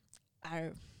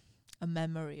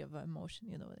memory of an emotion,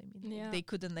 you know what I mean? Yeah. Like they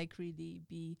couldn't like really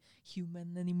be human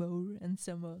anymore and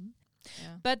so on.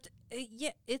 Yeah. But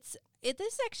it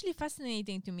is actually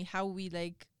fascinating to me how we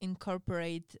like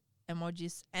incorporate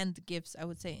emojis and GIFs, I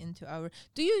would say, into our...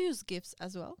 Do you use GIFs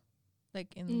as well?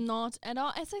 Like in... Not at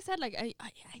all. As I said, like I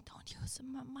don't use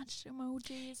much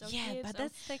emojis or Yeah, GIFs but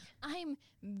that's like... I'm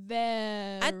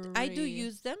very... I do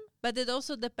use them, but it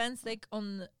also depends like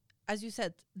on, as you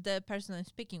said, the person I'm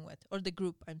speaking with or the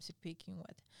group I'm speaking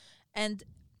with.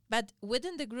 But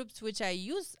within the groups which I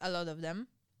use a lot of them,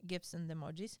 GIFs and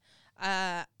emojis,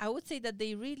 I would say that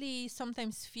they really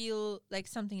sometimes feel like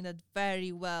something that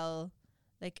very well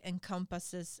like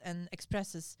encompasses and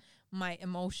expresses my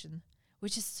emotion,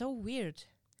 which is so weird.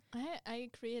 I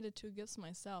created 2 GIFs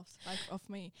myself, like of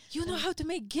me. You know how to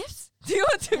make GIFs? Do you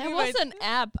want to? There was an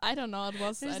app. I don't know. It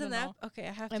was. There's I don't an know. app. Okay,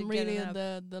 I have I'm to really get an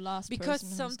app. the last Because person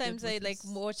who's sometimes good I with like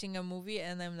this. watching a movie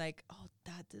and I'm like, oh,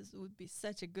 would be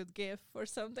such a good GIF or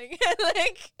something,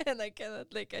 and I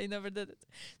cannot, like, I never did it.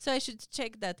 So I should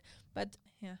check that. But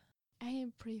yeah, I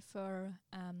prefer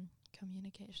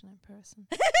communication in person.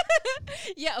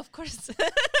 yeah, of course.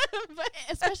 But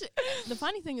especially the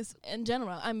funny thing is, in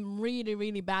general, I'm really,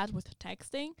 really bad with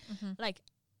texting. Like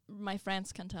my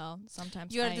friends can tell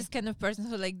sometimes. You are this kind of person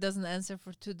who like doesn't answer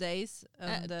for 2 days.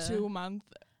 2 months.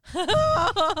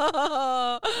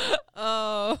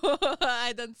 Oh,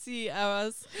 I don't see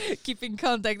us keeping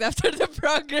contact after the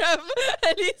program.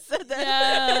 Elisa,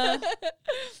 Yeah.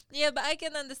 Yeah, but I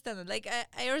can understand it. Like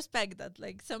I respect that.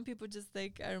 Like some people just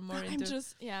like are more I'm into.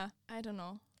 just I don't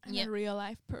know. I'm Yeah. a real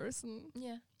life person.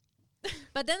 Yeah.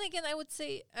 But then again, I would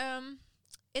say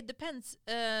it depends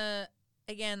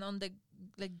again on the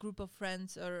like group of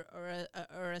friends or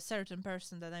a certain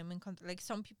person that I'm in contact. Like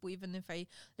some people, even if I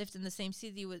lived in the same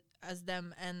city as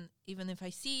them, and even if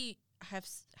I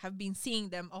have been seeing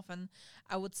them often,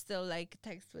 I would still like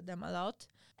text with them a lot.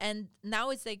 And now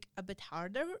it's like a bit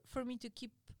harder for me to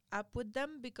keep up with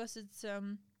them because it's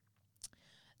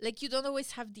like you don't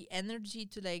always have the energy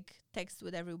to like text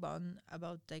with everyone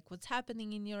about like what's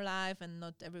happening in your life, and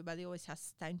not everybody always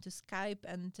has time to Skype.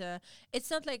 And it's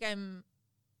not like I'm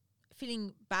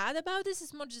feeling bad about this.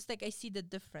 It's more just like I see the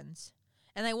difference,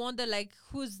 and I wonder like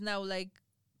who's now like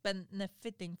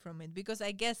benefiting from it, because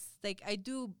I guess like I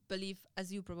do believe,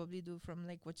 as you probably do from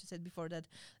like what you said before, that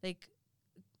like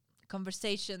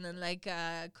conversation and like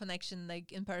connection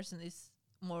like in person is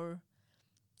more,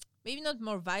 maybe not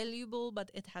more valuable, but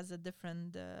it has a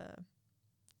different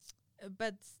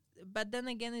but then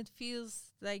again it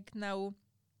feels like now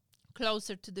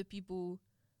closer to the people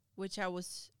which I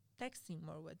was texting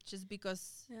more with, just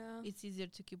because it's easier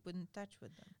to keep in touch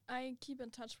with them. I keep in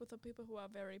touch with the people who are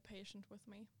very patient with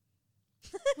me.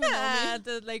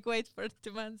 To like wait for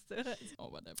 2 months to Or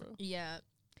whatever. yeah.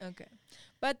 Okay.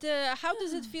 But how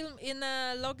does it feel in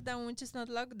a lockdown which is not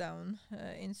lockdown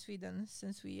in Sweden,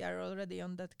 since we are already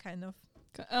on that kind of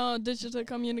Digital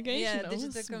communication. yeah,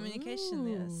 digital communication.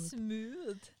 Yeah,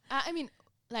 smooth. I mean,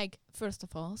 like, first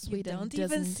of all, Sweden You don't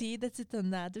doesn't even see that's it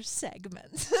another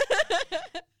segment.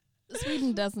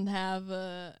 Sweden doesn't have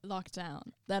a lockdown.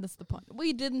 That is the point.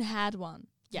 We didn't had one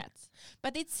yet.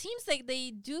 But it seems like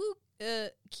they do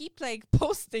keep like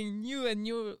posting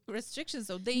new restrictions.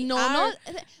 So they not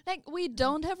like we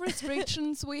don't have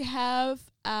restrictions. We have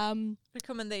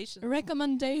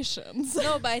recommendations.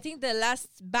 No, but I think the last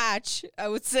batch, I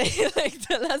would say, like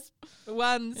the last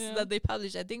ones that they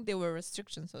published, I think there were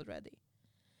restrictions already.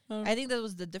 I think that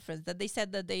was the difference. That they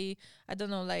said that they, I don't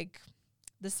know, like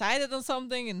decided on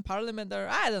something in parliament, or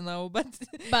I don't know, but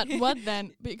what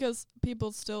then? Because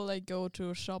people still like go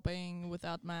to shopping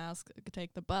without mask,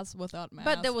 take the bus without mask.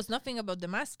 But there was nothing about the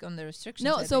mask on the restrictions.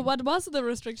 No, I so think. what was the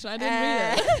restriction? I didn't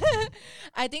read it.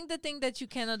 I think the thing that you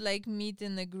cannot like meet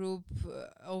in a group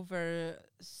over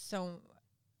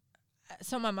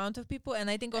some amount of people, and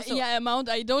I think also amount.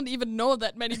 I don't even know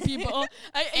that many people.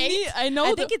 I know.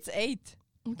 I think it's 8.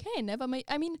 Okay, never mind.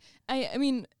 I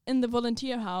mean, in the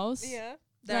volunteer house,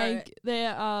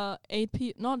 there are 8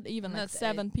 people, not even like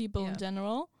 7 people in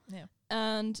general. Yeah.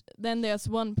 And then there's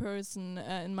one person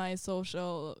in my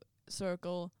social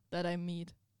circle that I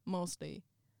meet mostly.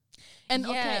 And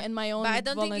and my own, but I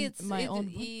don't think it's my own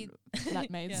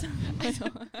flatmates.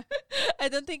 I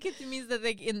don't think it means that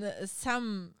like in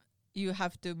some you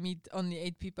have to meet only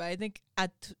 8 people. I think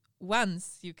at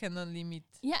once you can only meet.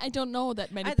 Yeah, I don't know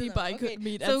that many people I could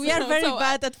meet. So we are very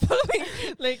bad at following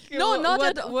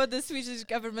what the Swedish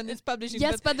government is publishing.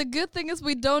 Yes, but the good thing is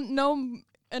we don't know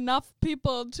enough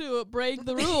people to break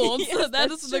the rules. Yes, so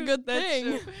that is the good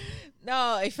thing. True.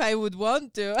 No, if I would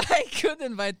want to, I could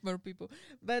invite more people.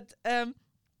 But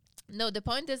no, the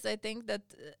point is, I think that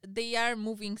they are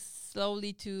moving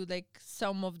slowly to like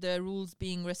some of the rules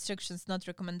being restrictions, not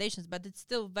recommendations. But it's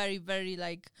still very, very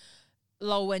like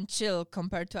low and chill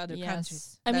compared to other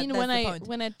countries. I mean, when I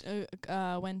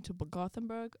went to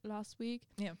Gothenburg last week,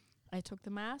 I took the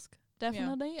mask.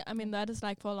 Definitely. I mean, that is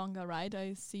like for longer, right?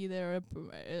 I see there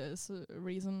is a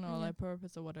reason or like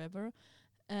purpose or whatever.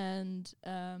 And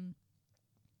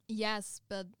yes,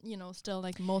 but still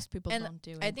like most people don't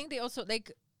do it. I think they also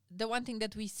like the one thing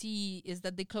that we see is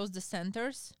that they close the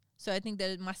centers. So I think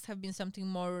that it must have been something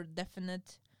more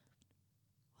definite.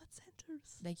 What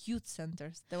centers? Like youth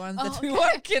centers, the ones that we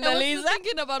work in. I was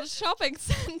thinking about a shopping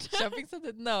center. Shopping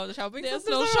center? No, the shopping There's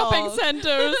centers. no shopping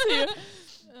centers here.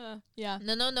 No.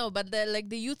 But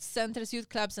the youth centers, youth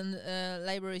clubs, and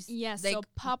libraries. Yes, so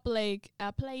public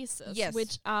places,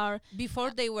 which are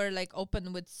before they were like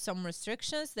open with some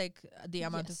restrictions, like the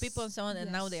amount of people and so on,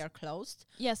 and now they are closed.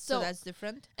 Yes, so that's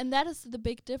different. And that is the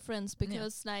big difference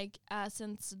because, like,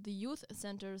 since the youth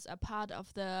centers are part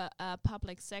of the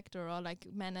public sector or like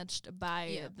managed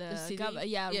by the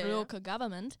local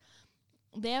government.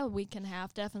 There we can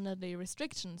have definitely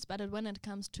restrictions, but when it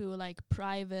comes to like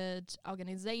private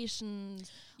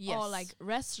organizations or like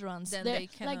restaurants, then they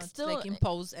cannot like still like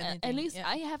impose anything. At least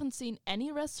I haven't seen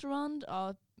any restaurant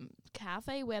or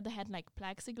cafe where they had like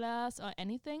plexiglass or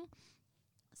anything.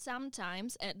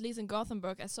 Sometimes, at least in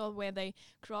Gothenburg, I saw where they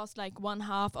crossed like one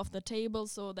half of the table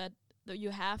so that you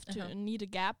have to need a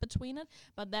gap between it,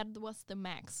 but that was the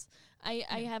max.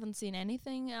 I haven't seen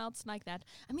anything else like that.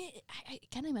 I mean, I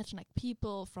can imagine like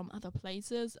people from other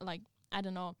places, like I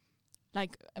don't know,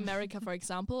 like America, for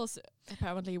example. So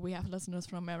apparently, we have listeners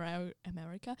from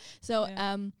America, so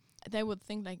they would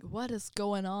think like, what is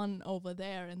going on over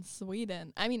there in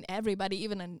Sweden? I mean, everybody,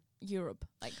 even in Europe,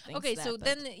 like thinks okay. that, So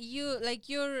then you like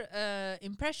your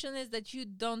impression is that you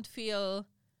don't feel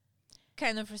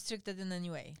kind of restricted in any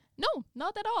way. No,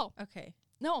 not at all. Okay.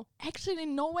 No, actually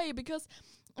no way, because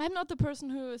I'm not the person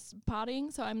who is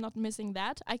partying, so I'm not missing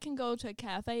that. I can go to a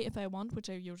cafe if I want, which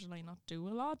I usually not do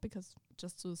a lot because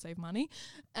just to save money.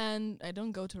 And I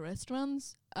don't go to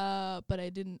restaurants, but I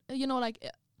didn't,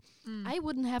 I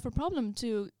wouldn't have a problem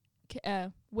to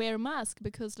wear a mask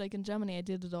because like in Germany I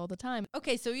did it all the time.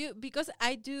 Okay, so because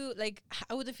I do like,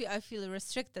 I feel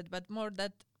restricted, but more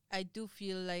that I do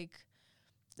feel like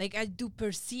I do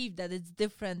perceive that it's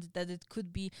different, that it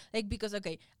could be like, because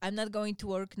I'm not going to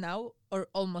work now or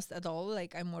almost at all.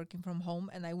 Like I'm working from home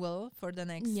and I will for the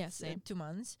next 2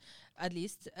 months at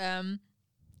least. I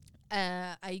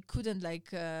couldn't like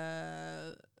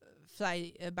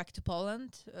fly back to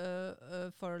Poland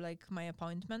for like my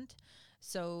appointment.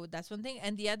 So that's one thing.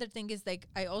 And the other thing is like,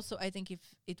 I think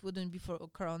if it wouldn't be for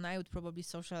Corona, I would probably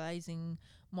socializing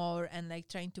more and like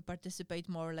trying to participate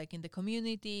more like in the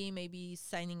community, maybe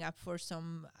signing up for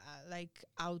some like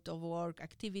out of work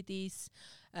activities,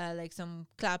 like some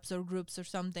clubs or groups or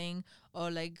something,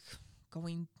 or like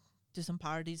going to some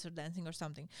parties or dancing or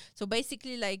something. So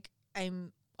basically like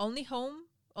I'm only home,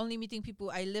 only meeting people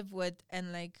I live with,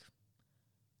 and like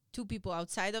 2 people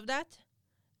outside of that.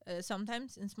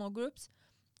 Sometimes in small groups,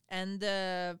 and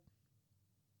that's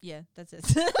it.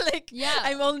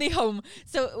 I'm only home.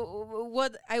 So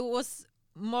what I was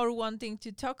more wanting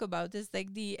to talk about is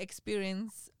like the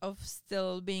experience of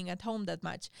still being at home that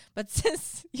much. But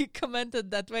since you commented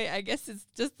that way, I guess it's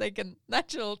just like a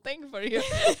natural thing for you.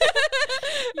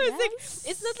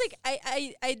 It's not like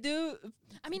I do.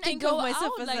 I mean, think I go of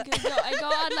myself out as like I go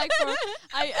out like for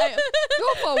I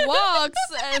go for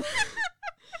walks and.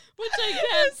 Which I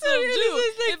can still do.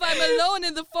 If I'm alone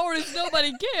in the forest,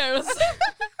 nobody cares. Elisa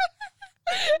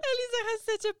has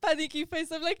such a panicky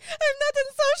face. I'm like, I'm not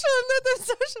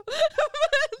unsocial.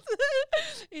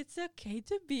 It's okay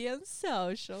to be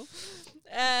unsocial.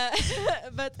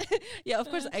 But yeah, of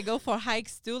course, I go for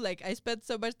hikes too. Like I spend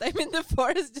so much time in the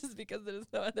forest just because there is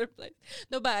no other place.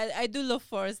 No, but I do love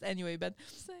forest anyway. But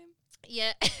Same.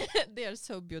 yeah, they are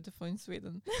so beautiful in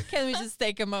Sweden. Can we just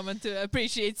take a moment to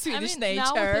appreciate Swedish I mean,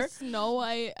 now with nature? the snow,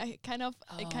 I kind of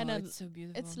It's so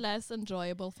beautiful. it's less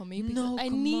enjoyable for me No, because I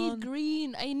come need on.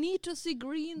 green. I need to see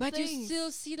green But things. you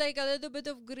still see like a little bit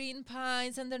of green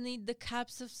pines underneath the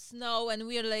caps of snow, and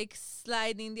we are like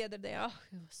sliding the other day. Oh,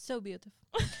 it was so beautiful.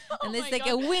 And it's my like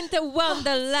God. a winter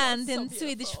wonderland so in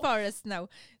Swedish beautiful. forest now.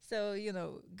 So,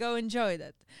 go enjoy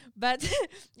that. But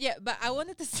yeah, but I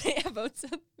wanted to say about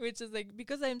something, which is like,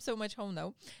 because I'm so much home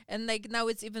now, and like now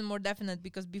it's even more definite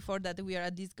because before that we are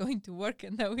at least going to work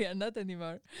and now we are not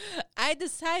anymore. I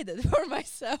decided for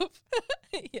myself,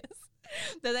 yes,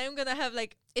 that I'm gonna have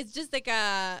like, it's just like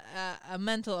a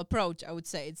mental approach, I would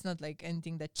say. It's not like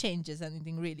anything that changes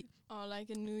anything really. Or like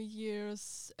a New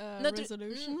Year's Not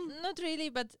resolution. not really,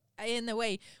 but in a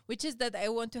way, which is that I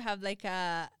want to have like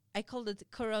I called it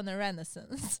Corona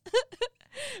Renaissance,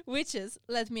 which is,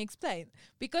 let me explain,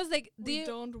 because like We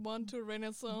don't want to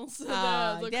renaissance. the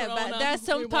yeah, but corona. there are We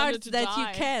some want parts it to that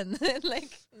die. you can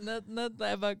like not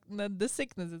the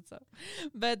sickness itself,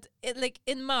 but it, like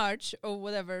in March or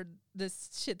whatever this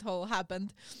shithole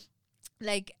happened,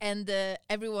 like, and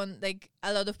everyone, like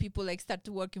a lot of people like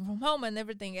started working from home and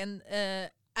everything, and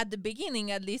at the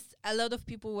beginning at least a lot of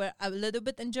people were a little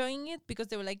bit enjoying it because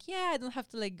they were like, yeah, I don't have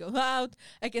to like go out,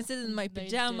 I can sit in my They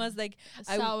pajamas, did like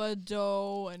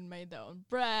Sourdough and made their own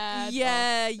bread.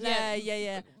 yeah, or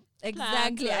yeah.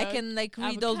 Exactly. I plant, can like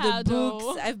read all the avocado.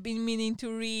 books I've been meaning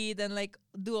to read and like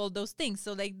do all those things.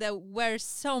 So like there were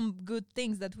some good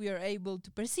things that we are able to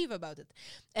perceive about it.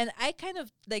 And I kind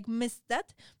of like missed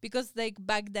that because like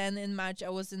back then in March I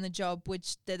was in a job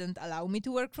which didn't allow me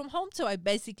to work from home. So I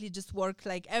basically just worked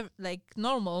like like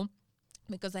normal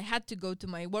because I had to go to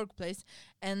my workplace,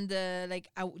 and like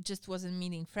just wasn't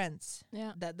meeting friends.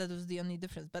 Yeah. That was the only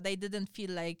difference. But I didn't feel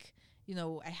like,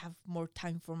 I have more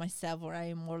time for myself or I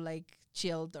am more like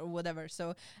chilled or whatever.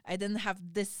 So I didn't have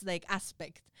this like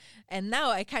aspect. And now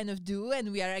I kind of do,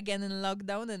 and we are again in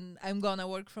lockdown and I'm gonna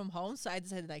work from home. So I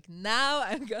decided like now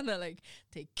I'm gonna like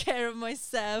take care of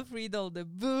myself, read all the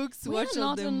books, We're watch all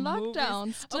not the in movies.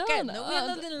 lockdown still. Okay, no, we are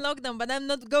not in lockdown, but I'm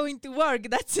not going to work.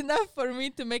 That's enough for me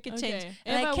to make a change. Okay.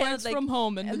 And I Eva cannot works like from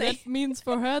home, and and that means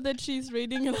for her that she's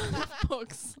reading a lot of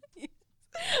books.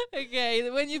 okay,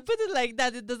 when you put it like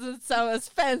that, it doesn't sound as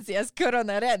fancy as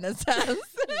Corona Renaissance.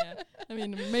 Yeah. I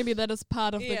mean, maybe that is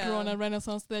part of the Yeah. Corona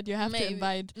Renaissance that you have to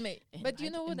invite. But you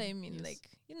invite know what and I mean? use Like,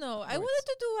 I words. wanted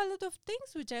to do a lot of things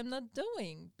which I'm not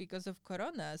doing because of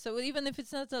Corona. So even if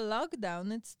it's not a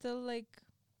lockdown, it's still like,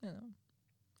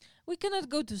 we cannot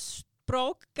go to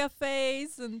Sprok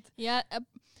cafes and Yeah,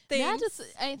 things. that is.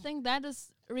 I think that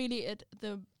is really it.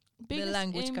 The biggest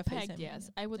language cafes, impact. I mean, Yes,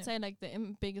 yeah. I would Yeah. say like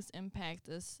the biggest impact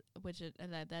is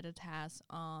that it has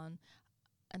on,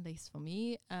 at least for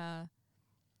me,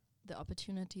 the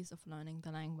opportunities of learning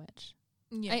the language.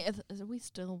 Yeah. We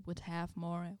still would have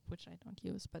more, which I don't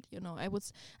use, but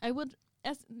I would,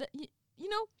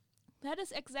 that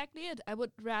is exactly it. I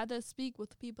would rather speak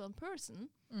with people in person,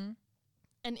 Mm.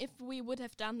 and if we would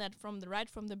have done that from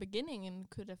the beginning and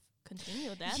could have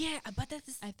continued that, Yeah, but that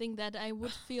is I think that I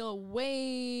would feel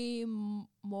way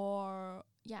more,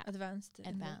 advanced. in the-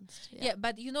 advanced. Yeah,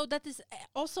 but that is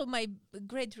also my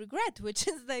great regret, which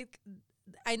is like,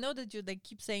 I know that you like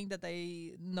keep saying that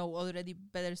I know already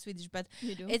better Swedish, but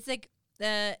You do. it's like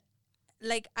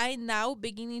I now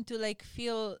beginning to like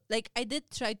feel like I did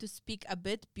try to speak a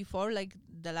bit before, like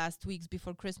the last weeks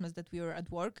before Christmas that we were at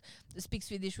work, speak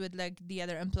Swedish with like the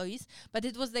other employees, but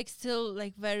it was like still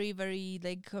like very, very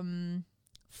like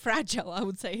fragile, I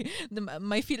would say,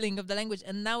 my feeling of the language.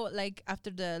 And now like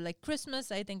after the like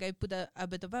Christmas, I think I put a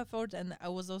bit of effort, and I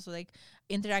was also like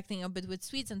interacting a bit with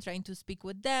Swedes and trying to speak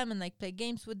with them and like play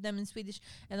games with them in Swedish.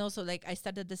 And also like I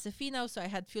started the Sophie now, so I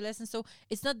had few lessons, so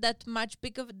it's not that much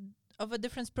big of a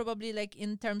difference probably like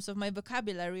in terms of my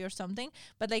vocabulary or something,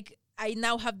 but like I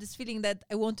now have this feeling that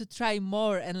I want to try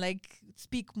more and like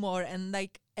speak more, and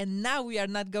now we are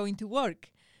not going to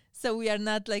work, so we are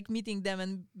not like meeting them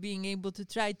and being able to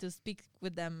try to speak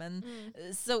with them, and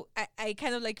so I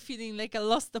kind of like feeling like a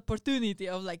lost opportunity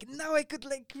of like now I could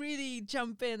like really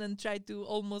jump in and try to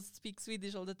almost speak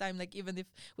Swedish all the time, like even if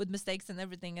with mistakes and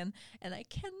everything, and I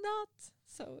cannot,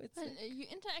 so it's Well, you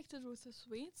interacted with the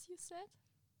Swedes, you said?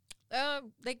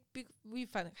 we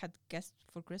had guests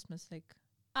for Christmas, like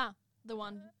The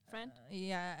one friend?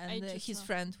 yeah, I and just his saw.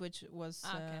 friend, which was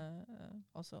Okay.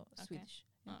 also Okay. Swedish.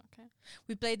 Yeah. Oh, okay.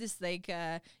 We play this like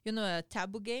a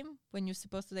taboo game when you're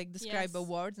supposed to like describe a Yes.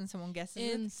 word and someone guesses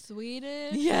In it.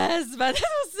 Swedish. Yes, but it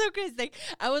was so crazy. Like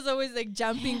I was always like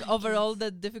jumping Yeah, over all yes.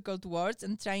 the difficult words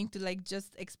and trying to like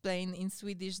just explain in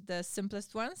Swedish the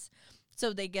simplest ones.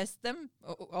 So they guessed them,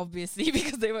 obviously,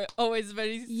 because they were always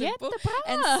very simple. Jättebra.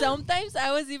 And sometimes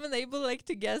I was even able like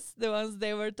to guess the ones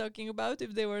they were talking about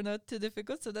if they were not too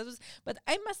difficult. So that was, but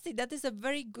I must say that is a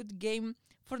very good game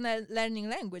for learning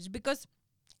language, because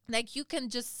like you can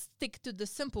just stick to the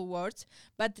simple words,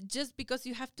 but just because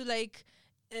you have to like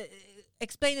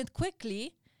explain it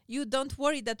quickly, you don't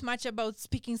worry that much about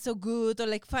speaking so good or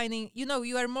like finding,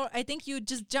 you are more, I think you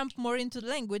just jump more into the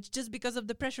language just because of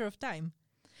the pressure of time.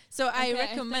 So I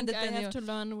recommend it. I have to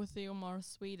learn with you more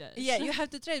Swedish. Yeah, you have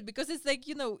to try it, because it's like,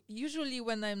 usually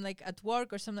when I'm like at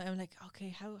work or something, I'm like, okay,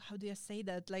 how do I say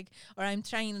that? Like, or I'm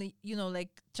trying,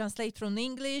 like translate from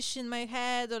English in my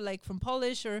head or like from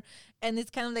Polish, and it's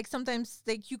kind of like sometimes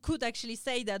like you could actually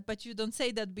say that, but you don't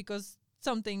say that because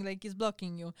something like is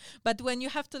blocking you. But when you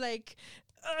have to like,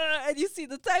 and you see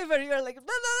the timer, you're like, blah,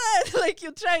 blah, blah, like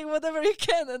you try whatever you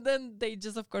can, and then they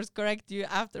just of course correct you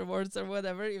afterwards or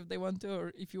whatever if they want to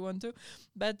or if you want to.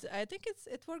 But I think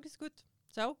it works good.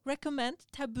 So recommend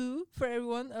Taboo for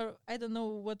everyone, or I don't know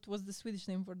what was the Swedish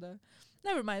name for the.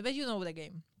 Never mind, but you know the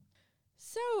game.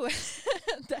 So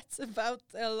that's about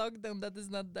a lockdown that is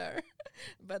not there,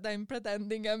 but I'm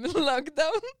pretending I'm in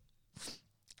lockdown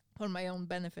for my own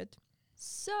benefit.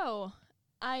 So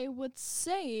I would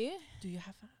say Do you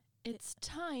have a? it's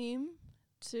time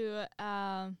to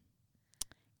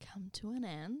come to an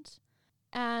end.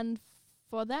 And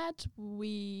for that,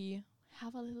 we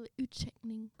have a little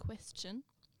utcheckning question.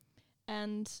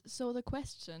 And so the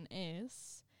question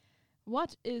is,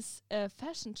 what is a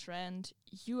fashion trend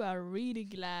you are really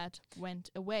glad went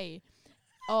away?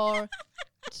 Or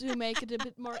to make it a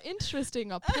bit more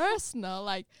interesting or personal,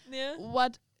 like Yeah.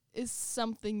 what is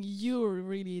something you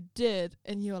really did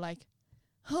and you're like,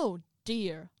 oh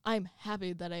dear, I'm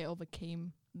happy that I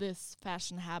overcame this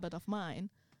fashion habit of mine.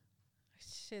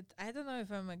 Shit, I don't know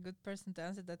if I'm a good person to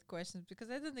answer that question, because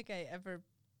I don't think I ever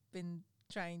been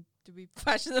trying to be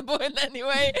fashionable in any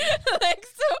way. Like,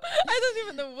 so I don't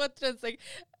even know what trends. Like,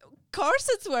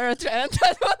 corsets were a trend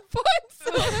at one point.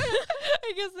 So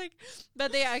I guess like,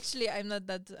 but I'm not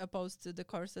that opposed to the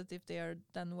corset if they are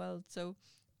done well. So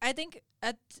I think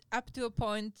up to a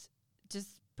point,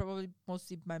 just probably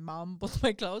mostly my mom bought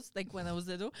my clothes, like when I was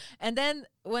little. And then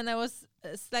when I was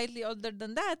slightly older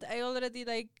than that, I already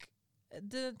like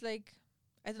didn't like,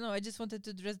 I don't know, I just wanted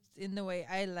to dress in the way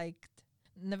I liked.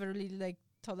 Never really like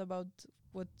thought about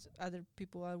what other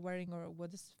people are wearing or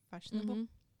what is fashionable. Mhm.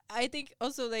 I think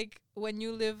also like when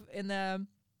you live in a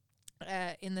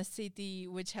city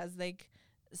which has like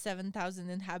 7,000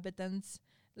 inhabitants,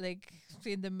 like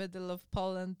in the middle of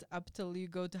Poland up till you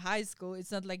go to high school,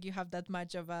 it's not like you have that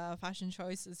much of fashion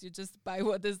choices. You just buy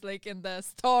what is like in the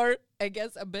store, I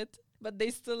guess, a bit, but they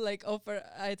still like offer,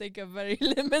 I think, a very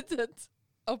limited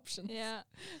option. Yeah.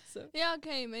 So Yeah,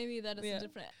 okay, maybe that is Yeah.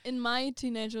 different. In my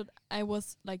teenagehood, I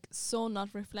was like so not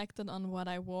reflected on what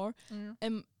I wore.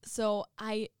 So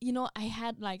I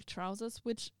had like trousers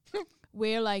which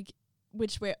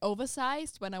which were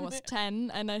oversized when I was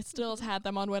 10, and I still had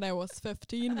them on when I was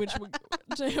 15, which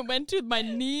went to my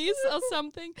knees or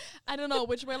something. I don't know,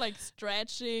 which were like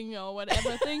stretching or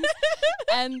whatever things.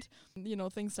 And,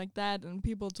 things like that. And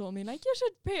people told me like, you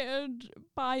should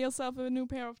buy yourself a new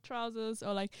pair of trousers.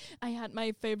 Or like, I had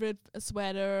my favorite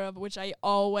sweater, which I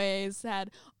always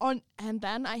had on. And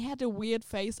then I had a weird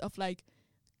phase of like,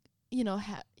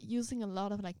 using a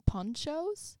lot of like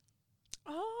ponchos.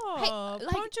 Oh,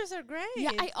 like- ponchos are great.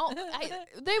 Yeah,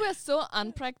 they were so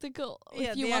unpractical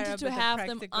Yeah, if you they are wanted a to bit have them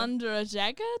impractical. under a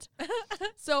jacket.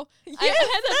 So Yes, I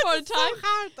had that for a that's so time.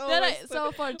 hard always to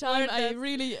So for a time, I that.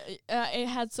 really I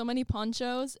had so many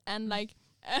ponchos and like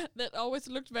that always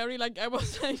looked very like I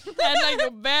was like had like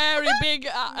a very big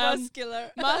muscular.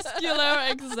 muscular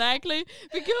exactly,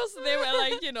 because they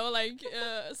were like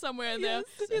somewhere in there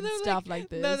Yes, and stuff like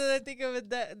this. No, I think of it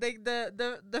that like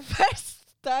the first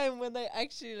time when I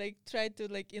actually like tried to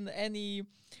like in any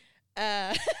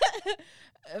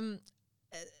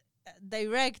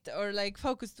direct or like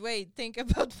focused way think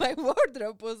about my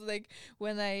wardrobe was like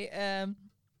when I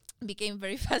became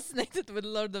very fascinated with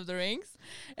Lord of the Rings,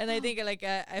 and I think like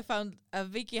I found a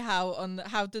WikiHow on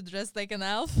how to dress like an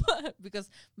elf because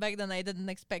back then I didn't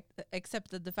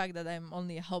accept the fact that I'm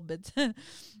only a hobbit,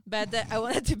 but I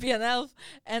wanted to be an elf,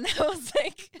 and I was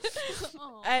like,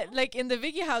 like in the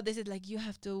WikiHow they said like you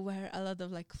have to wear a lot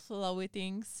of like flowy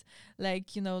things,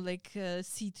 like you know like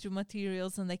see-through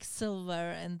materials and like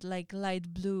silver and like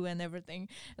light blue and everything,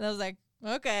 and I was like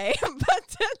okay,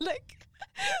 but like.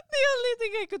 The only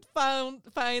thing I could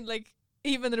find like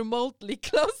even remotely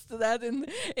close to that in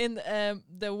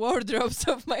the wardrobes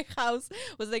of my house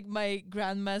was like my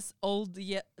grandma's old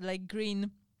like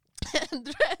green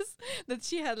dress that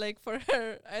she had like for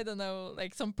her, I don't know,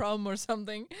 like some prom or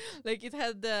something. Like it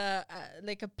had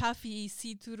like a puffy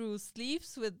see-through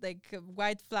sleeves with like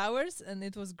white flowers, and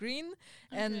it was green,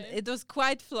 and it was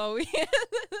quite flowy.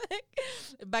 Like,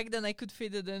 back then I could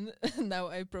fit it in. Now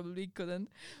I probably couldn't.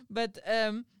 But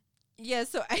yeah,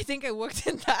 so I think I worked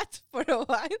in that for a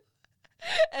while,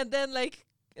 and then like.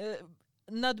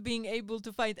 Not being able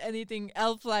to find anything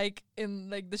elf-like in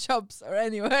like the shops or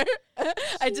anywhere,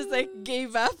 I just like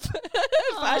gave up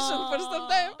fashion for some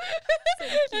time.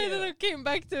 I don't know, came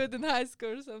back to it in high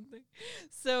school or something.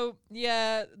 So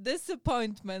yeah,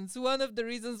 disappointments. One of the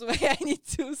reasons why I need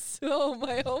to sew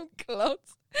my own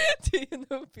clothes to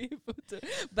be able to.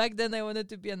 Back then I wanted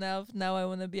to be an elf. Now I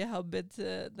want to be a hobbit,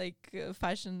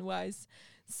 fashion-wise.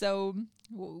 So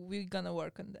we're gonna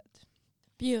work on that.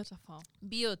 Beautiful.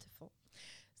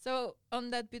 So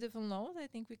on that beautiful note, I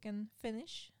think we can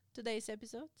finish today's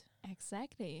episode.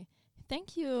 Exactly.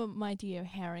 Thank you, my dear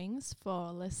herrings,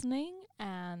 for listening,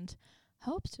 and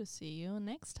hope to see you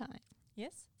next time.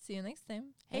 Yes, see you next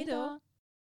time. Hej då!